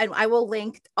 And I will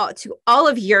link to all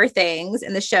of your things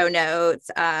in the show notes.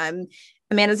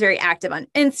 Amanda's very active on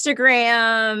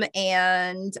Instagram,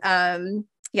 and I'll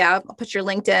put your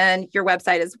LinkedIn, your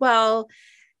website as well.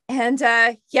 And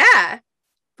sounds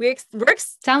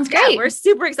great. Yeah, we're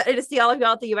super excited to see all of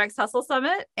y'all at the UX Hustle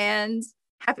Summit, and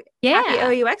happy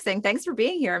OOUXing. Thanks for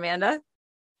being here, Amanda.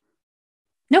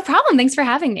 No problem. Thanks for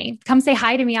having me. Come say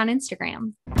hi to me on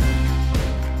Instagram.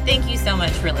 Thank you so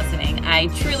much for listening. I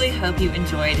truly hope you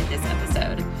enjoyed this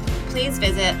episode. Please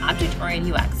visit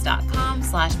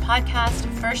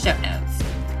objectorientedux.com/podcast for show notes.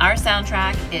 Our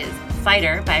soundtrack is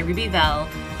Fighter by Ruby Vell,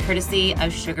 courtesy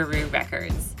of Sugaroo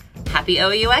Records. Happy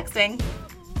OOUXing!